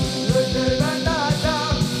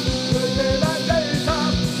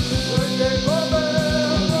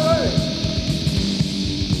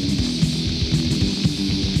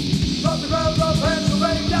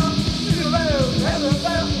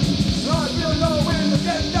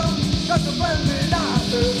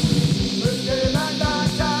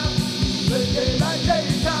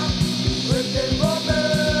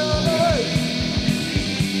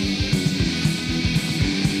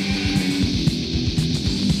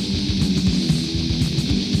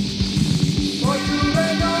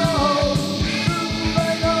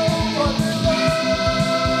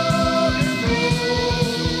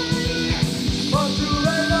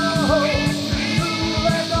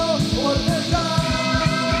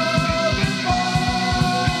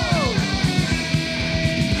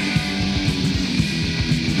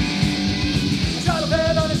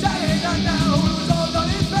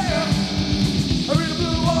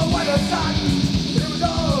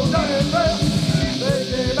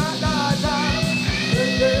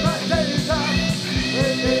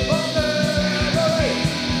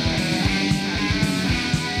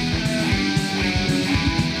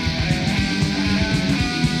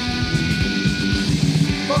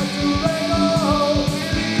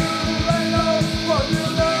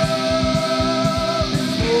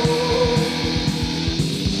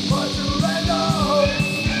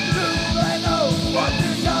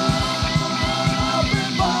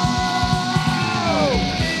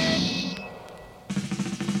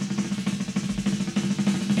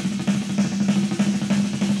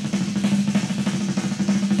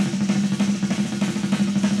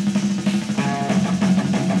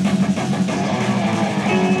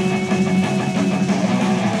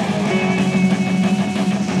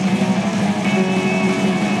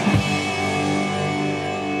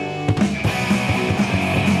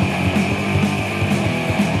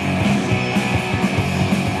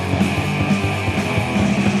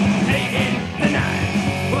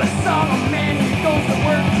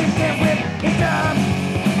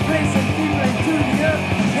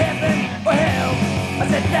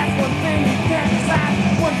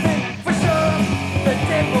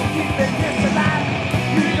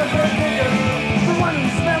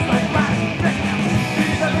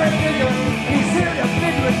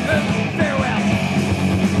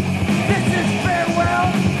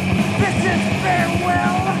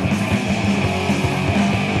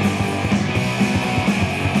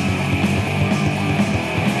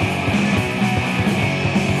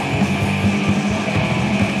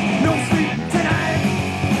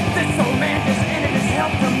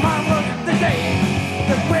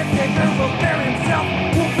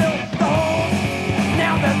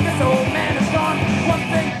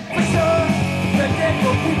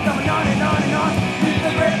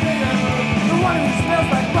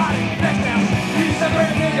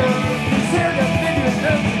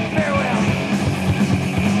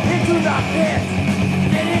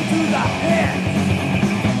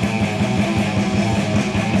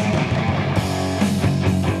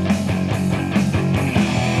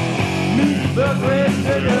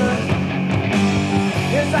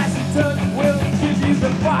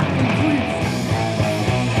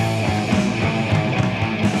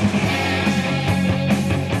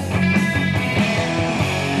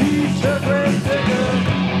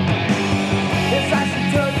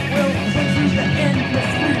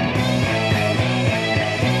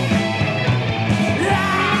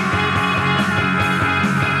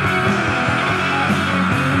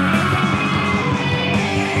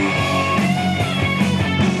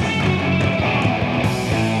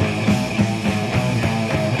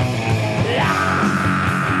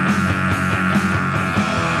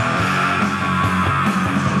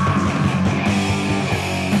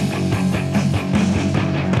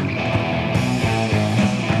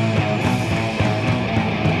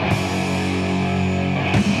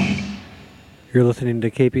 You're listening to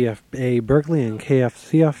KPFA Berkeley and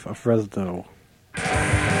KFCF Fresno.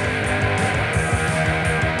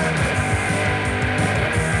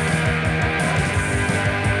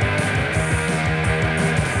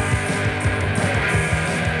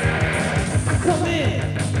 Come in,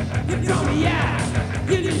 you draw me out,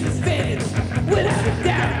 you need to stand without a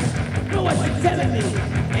doubt. Know what you're telling me,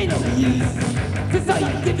 ain't no use, 'cause all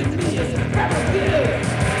you're giving me is review.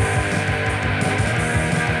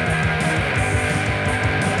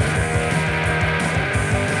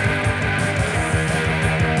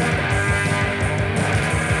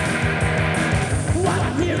 What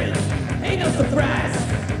I'm hearing ain't no surprise.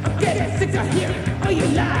 I'm getting sick of hearing all your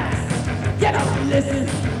lies. You don't listen,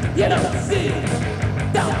 you don't see.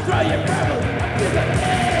 Don't throw your verbal abuse at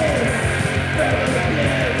me. Verbal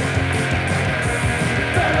abuse.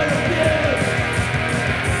 Verbal abuse.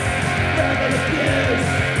 Verbal abuse.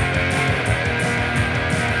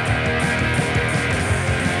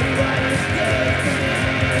 What is good to me?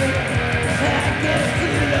 I guess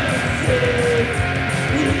you don't see.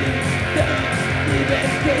 You don't even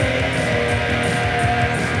care.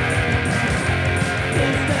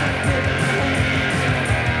 It's not in my hand.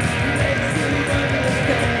 Makes you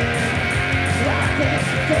understand. Why can't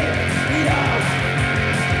you take me off?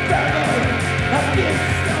 Verbal abuse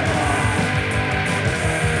no more.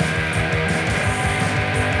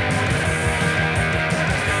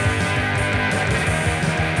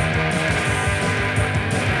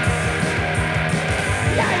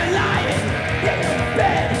 Yeah, you're lying in your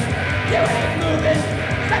bed. You ain't moving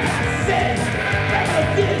like I said. Verbal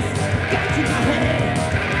abuse got to my head.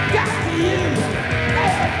 Got to you.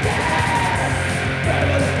 Never dead.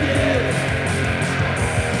 Verbal abuse.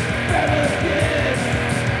 Verbal abuse.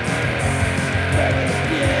 Verbal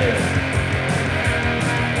abuse.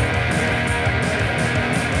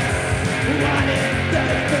 What it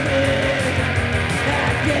does to me, I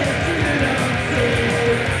guess you don't see.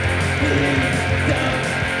 You don't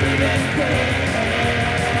even care.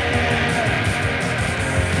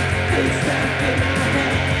 Please stop in my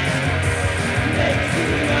hand. Makes you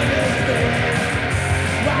understand.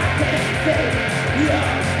 Why can't you take your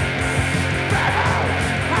verbal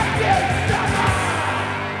abuse no more?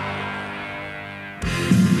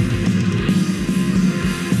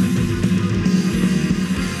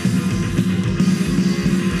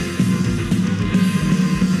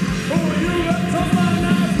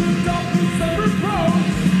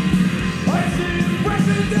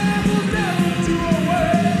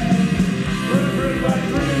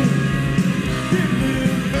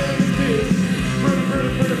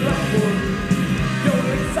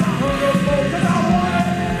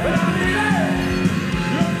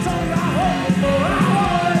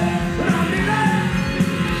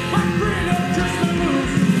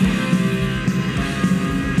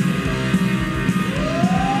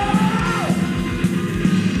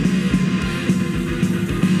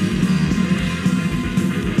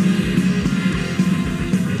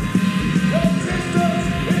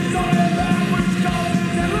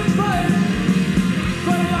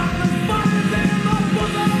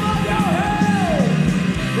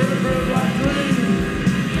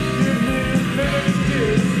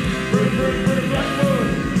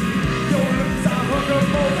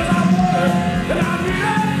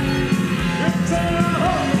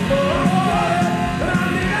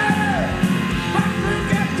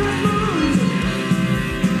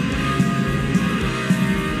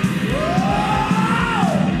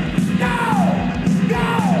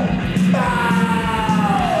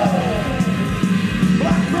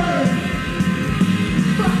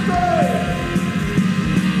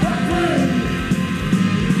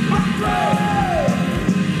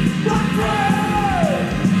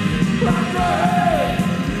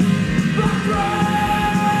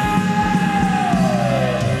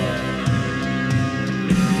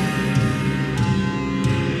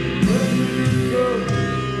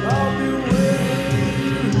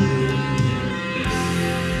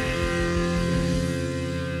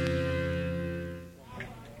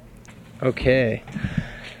 Okay.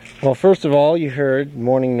 Well, first of all, you heard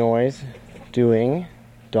Morning Noise doing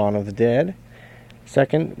Dawn of the Dead.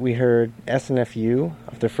 Second, we heard SNFU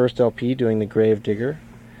of their first LP doing The Grave Digger.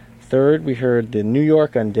 Third, we heard the New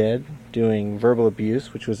York Undead doing Verbal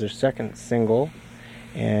Abuse, which was their second single.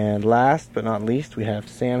 And last but not least, we have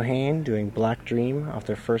Sam Hain doing Black Dream off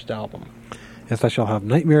their first album. Yes, I shall have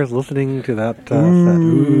nightmares listening to that set.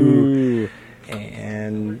 Ooh.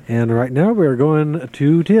 And right now we're going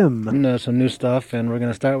to Tim. Some new stuff, and we're going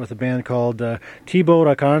to start with a band called Tibo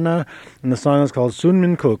Rakarna, and the song is called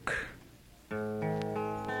Sunmin Cook.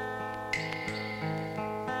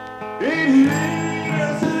 It is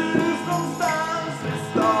no style.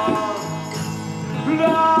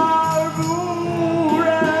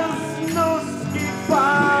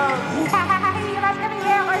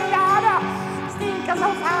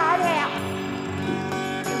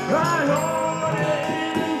 Han har det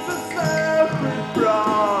inte särskilt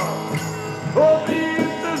bra. Och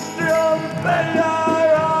vinterstrumpor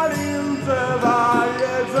gör han inte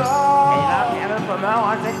varje dag. Även på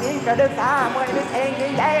morgonen så stinker det fram och det hänger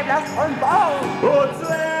jävla strumpor. Och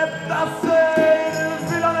tvätta sig, nu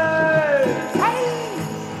vill han ej.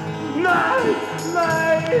 Nej,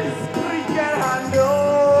 nej, skriker han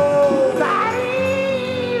då.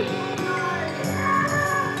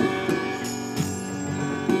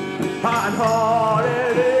 Han har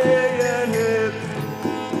en egen hytt.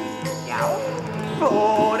 Ja.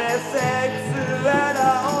 På det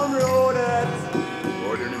sexuella området.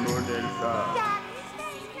 Går den i munnen så?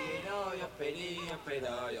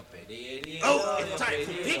 Oh, it's time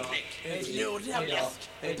for picnic! Nordamläsk,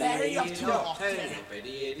 berg av tomater.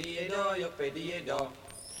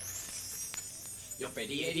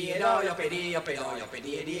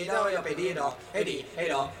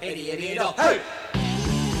 Hej!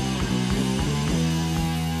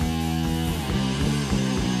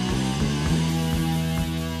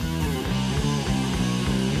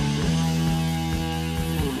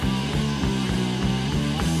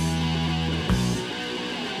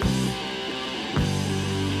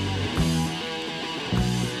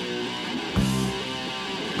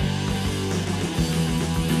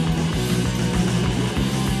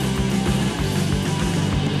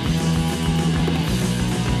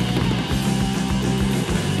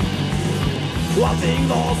 Och allting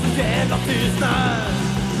var så jävla tyst när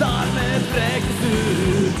larmet bräcktes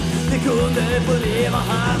ut. Vi kunde få leva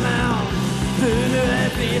här men nu är det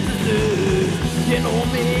till slut. Genom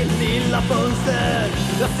mitt lilla fönster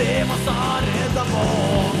jag ser massa rädda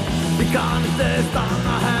barn. Vi kan inte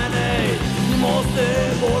stanna här, nej, vi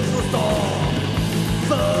måste bort från stan.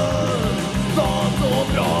 För var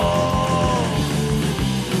så bra.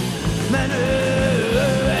 Men nu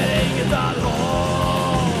är det inget allvar.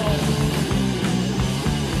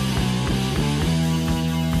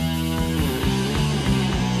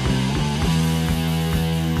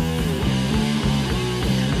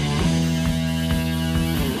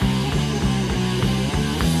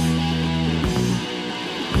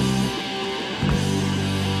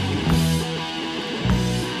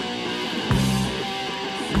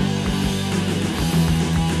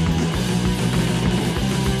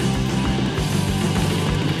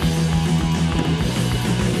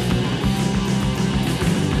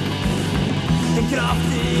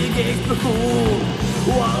 Kraftig explosion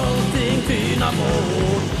och allting tynar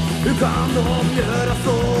bort. Hur kan de göra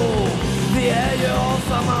så? Vi är ju av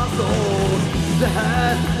samma sort. Det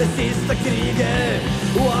här är sista kriget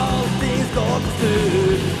och allting ska ta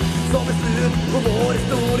slut. Som ett slut på vår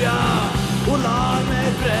historia och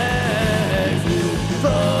larmet bräcks ut.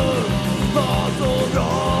 För var så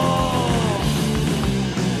bra.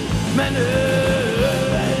 Men nu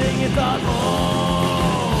är det inget allvar.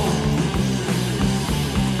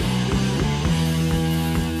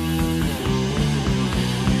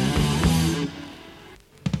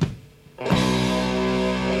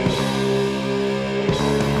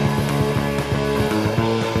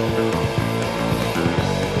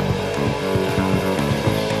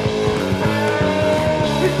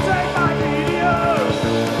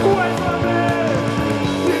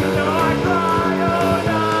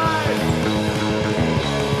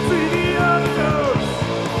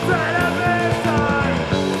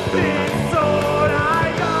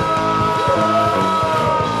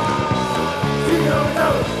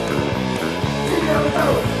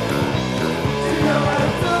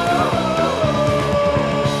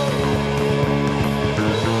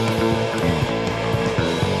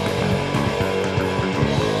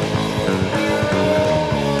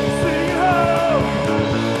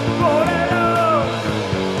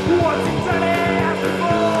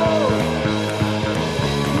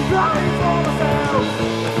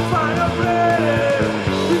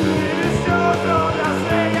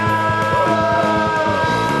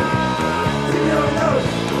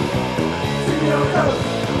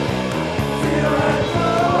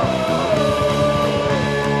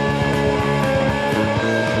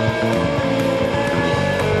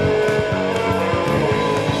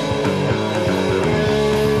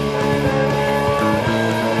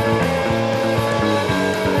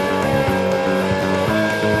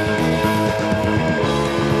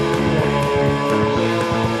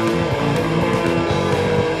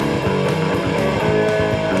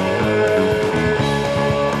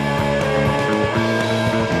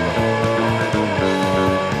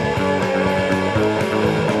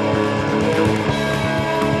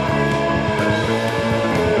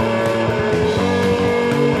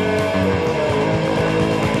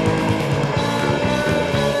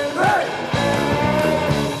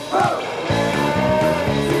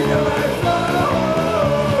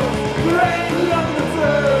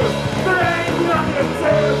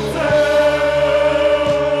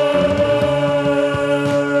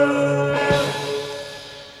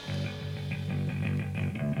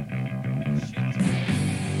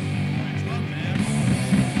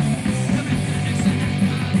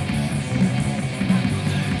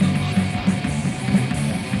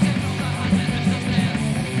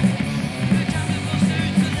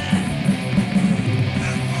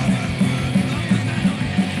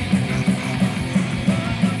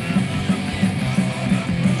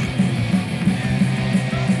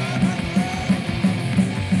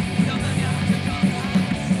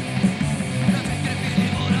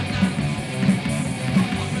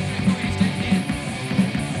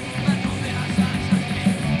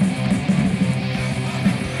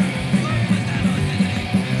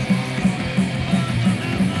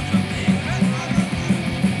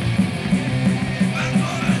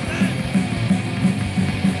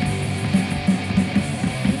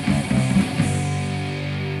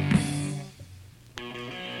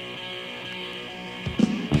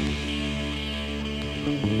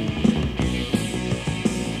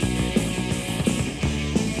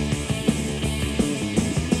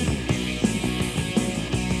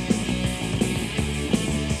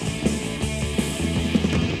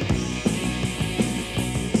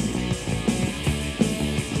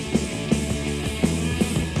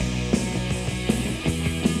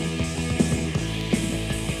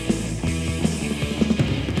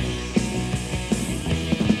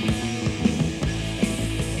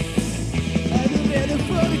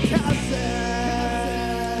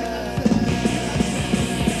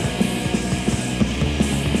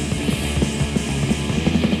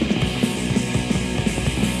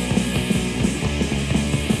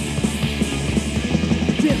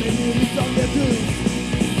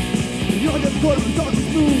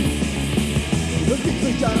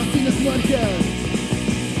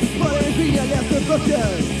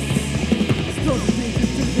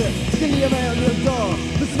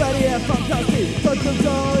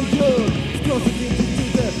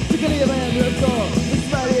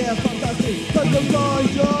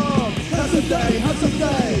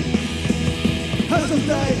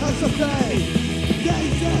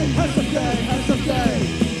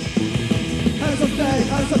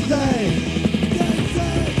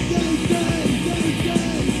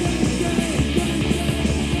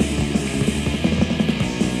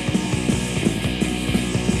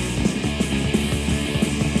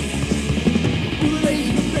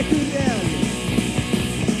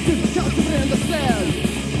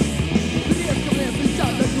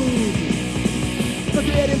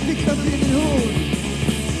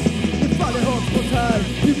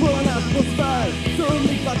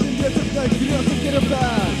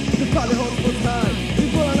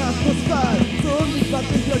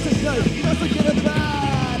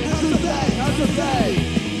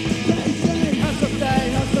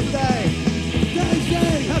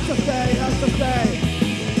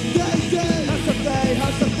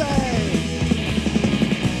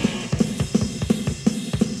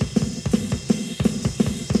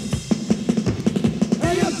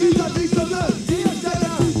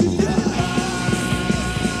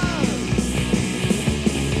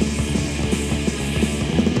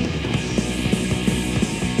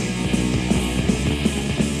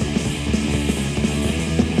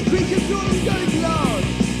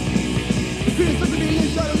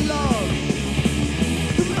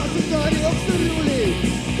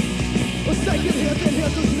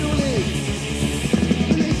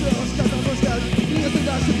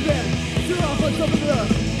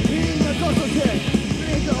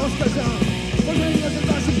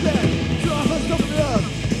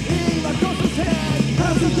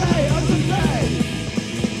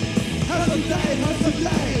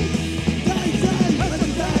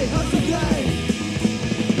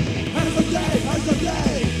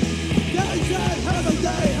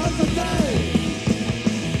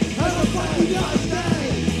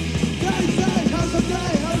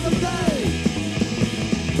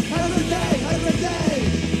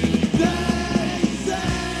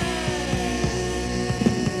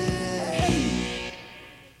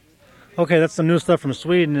 Okay, that's some new stuff from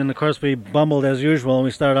Sweden, and of course we bumbled as usual, and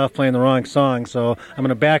we started off playing the wrong song, so I'm going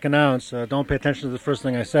to back announce. Don't pay attention to the first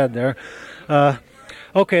thing I said there.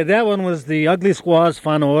 Okay, that one was the Ugly Squaws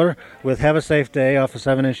Fanor with Have a Safe Day off a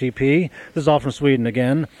 7-inch EP. This is all from Sweden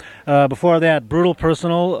again. Before that, Brutal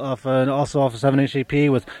Personal, also off a 7-inch EP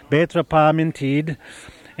with Betra Pa Min Tid.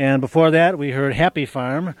 And before that, we heard Happy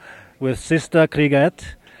Farm with Sista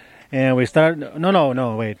Kriget. And we started...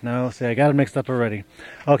 No, wait. Now, see, I got it mixed up already.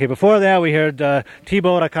 Okay, before that, we heard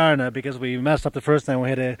T-Boat Akarna, because we messed up the first time. We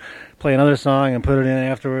had to play another song and put it in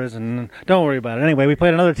afterwards, and don't worry about it. Anyway, we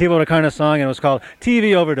played another T-Boat Akarna song, and it was called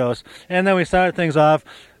TV Overdose. And then we started things off,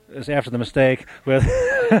 after the mistake, with...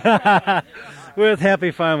 with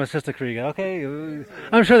Happy Farm with Sister Kriega. Okay,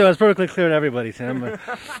 I'm sure that was perfectly clear to everybody, Tim.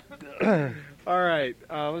 All right,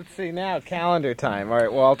 let's see now, calendar time. All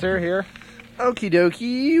right, Walter, here. Okie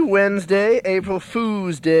dokie, Wednesday, April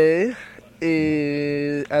Fool's Day,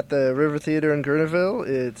 at the River Theater in Gurneville.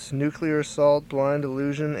 It's Nuclear Assault, Blind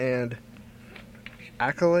Illusion, and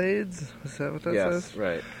Accolades. Is that what that says? Yes,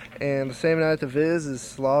 right. And the same night at the Viz is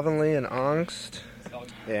Slovenly and Angst.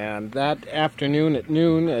 And that afternoon at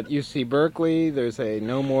noon at UC Berkeley, there's a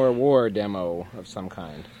No More War demo of some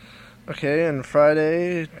kind. Okay, and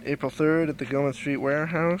Friday, April 3rd at the Gilman Street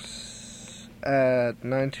Warehouse at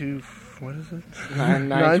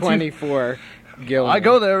 924 Gilman. I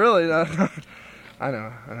go there, really. I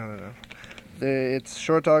know. It's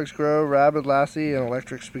Short Dogs Grow, Rabid Lassie, and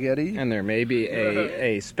Electric Spaghetti. And there may be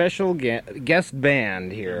a special guest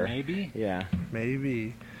band here. Maybe? Yeah.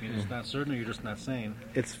 Maybe. You're just not certain, or you're just not sane.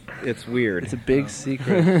 It's weird. It's a big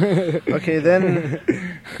secret. Okay, then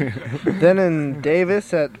in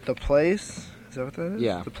Davis at The Place. Is that what that is?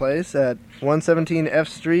 Yeah. The Place at 117 F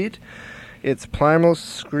Street. It's Primal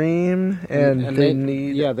Scream, and they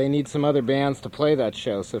need some other bands to play that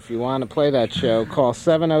show. So if you want to play that show, call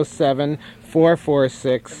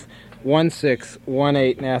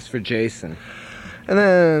 707-446-1618 and ask for Jason. And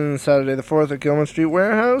then Saturday the 4th at Gilman Street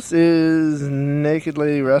Warehouse is Naked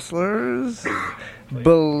Lady Wrestlers,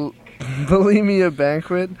 Bulimia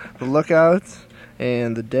Banquet, The Lookouts,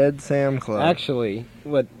 and the Dead Sam Club. Actually,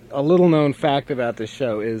 what a little known fact about this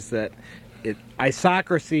show is that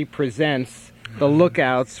Isocracy presents the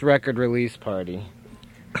Lookouts record release party.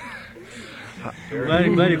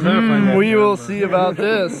 Glad you clarified that. We will see about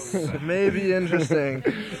this. It may be interesting.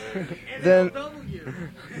 Then,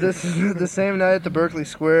 the same night at the Berkeley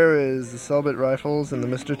Square is the Selbit Rifles and the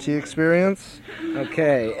Mr. T Experience.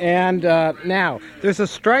 Okay, and now, there's a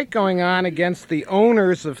strike going on against the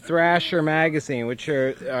owners of Thrasher Magazine, which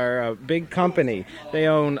are a big company. They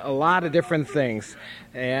own a lot of different things.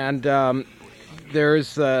 And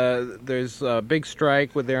there's a big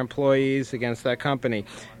strike with their employees against that company.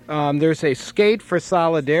 There's a Skate for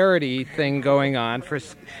Solidarity thing going on.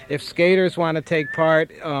 If skaters want to take part,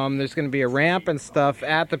 there's going to be a ramp and stuff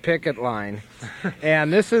at the picket line.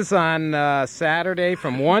 And this is on Saturday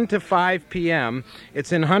from 1 to 5 p.m.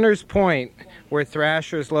 It's in Hunters Point, where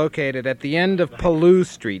Thrasher is located, at the end of Palou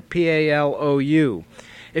Street, P-A-L-O-U.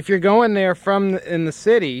 If you're going there in the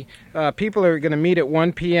city, people are going to meet at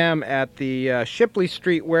 1 p.m. at the Shipley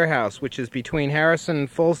Street Warehouse, which is between Harrison and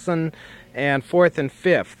Fulson and 4th and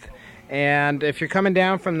 5th. And if you're coming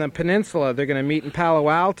down from the peninsula, they're going to meet in Palo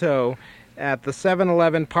Alto at the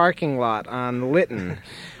 7-Eleven parking lot on Lytton.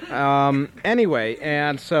 Anyway,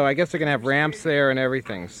 and so I guess they're going to have ramps there and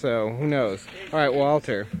everything, so who knows. All right,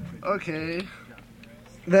 Walter. Okay.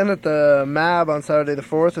 Then at the MAB on Saturday the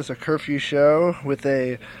 4th is a curfew show with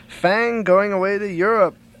a Fang going away to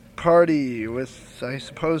Europe party with, I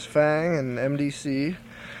suppose, Fang and MDC.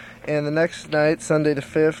 And the next night, Sunday the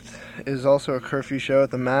 5th, is also a curfew show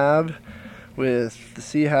at the MAB with the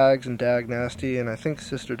Sea Hags and Dag Nasty, and I think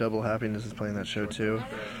Sister Double Happiness is playing that show too.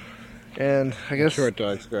 And I guess Short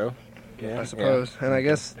Dogs Grow. Yeah, I suppose. Yeah. And I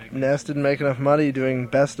guess Ness didn't make enough money doing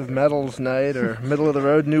Best of Metals night or Middle of the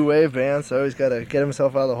Road New Wave band, so he's got to get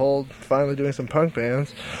himself out of the hole, finally doing some punk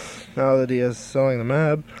bands now that he is selling the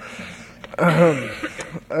MAB.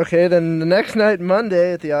 Okay, then the next night,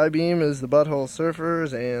 Monday, at the I-Beam is the Butthole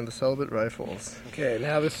Surfers and the Selbit Rifles. Okay,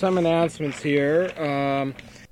 now there's some announcements here.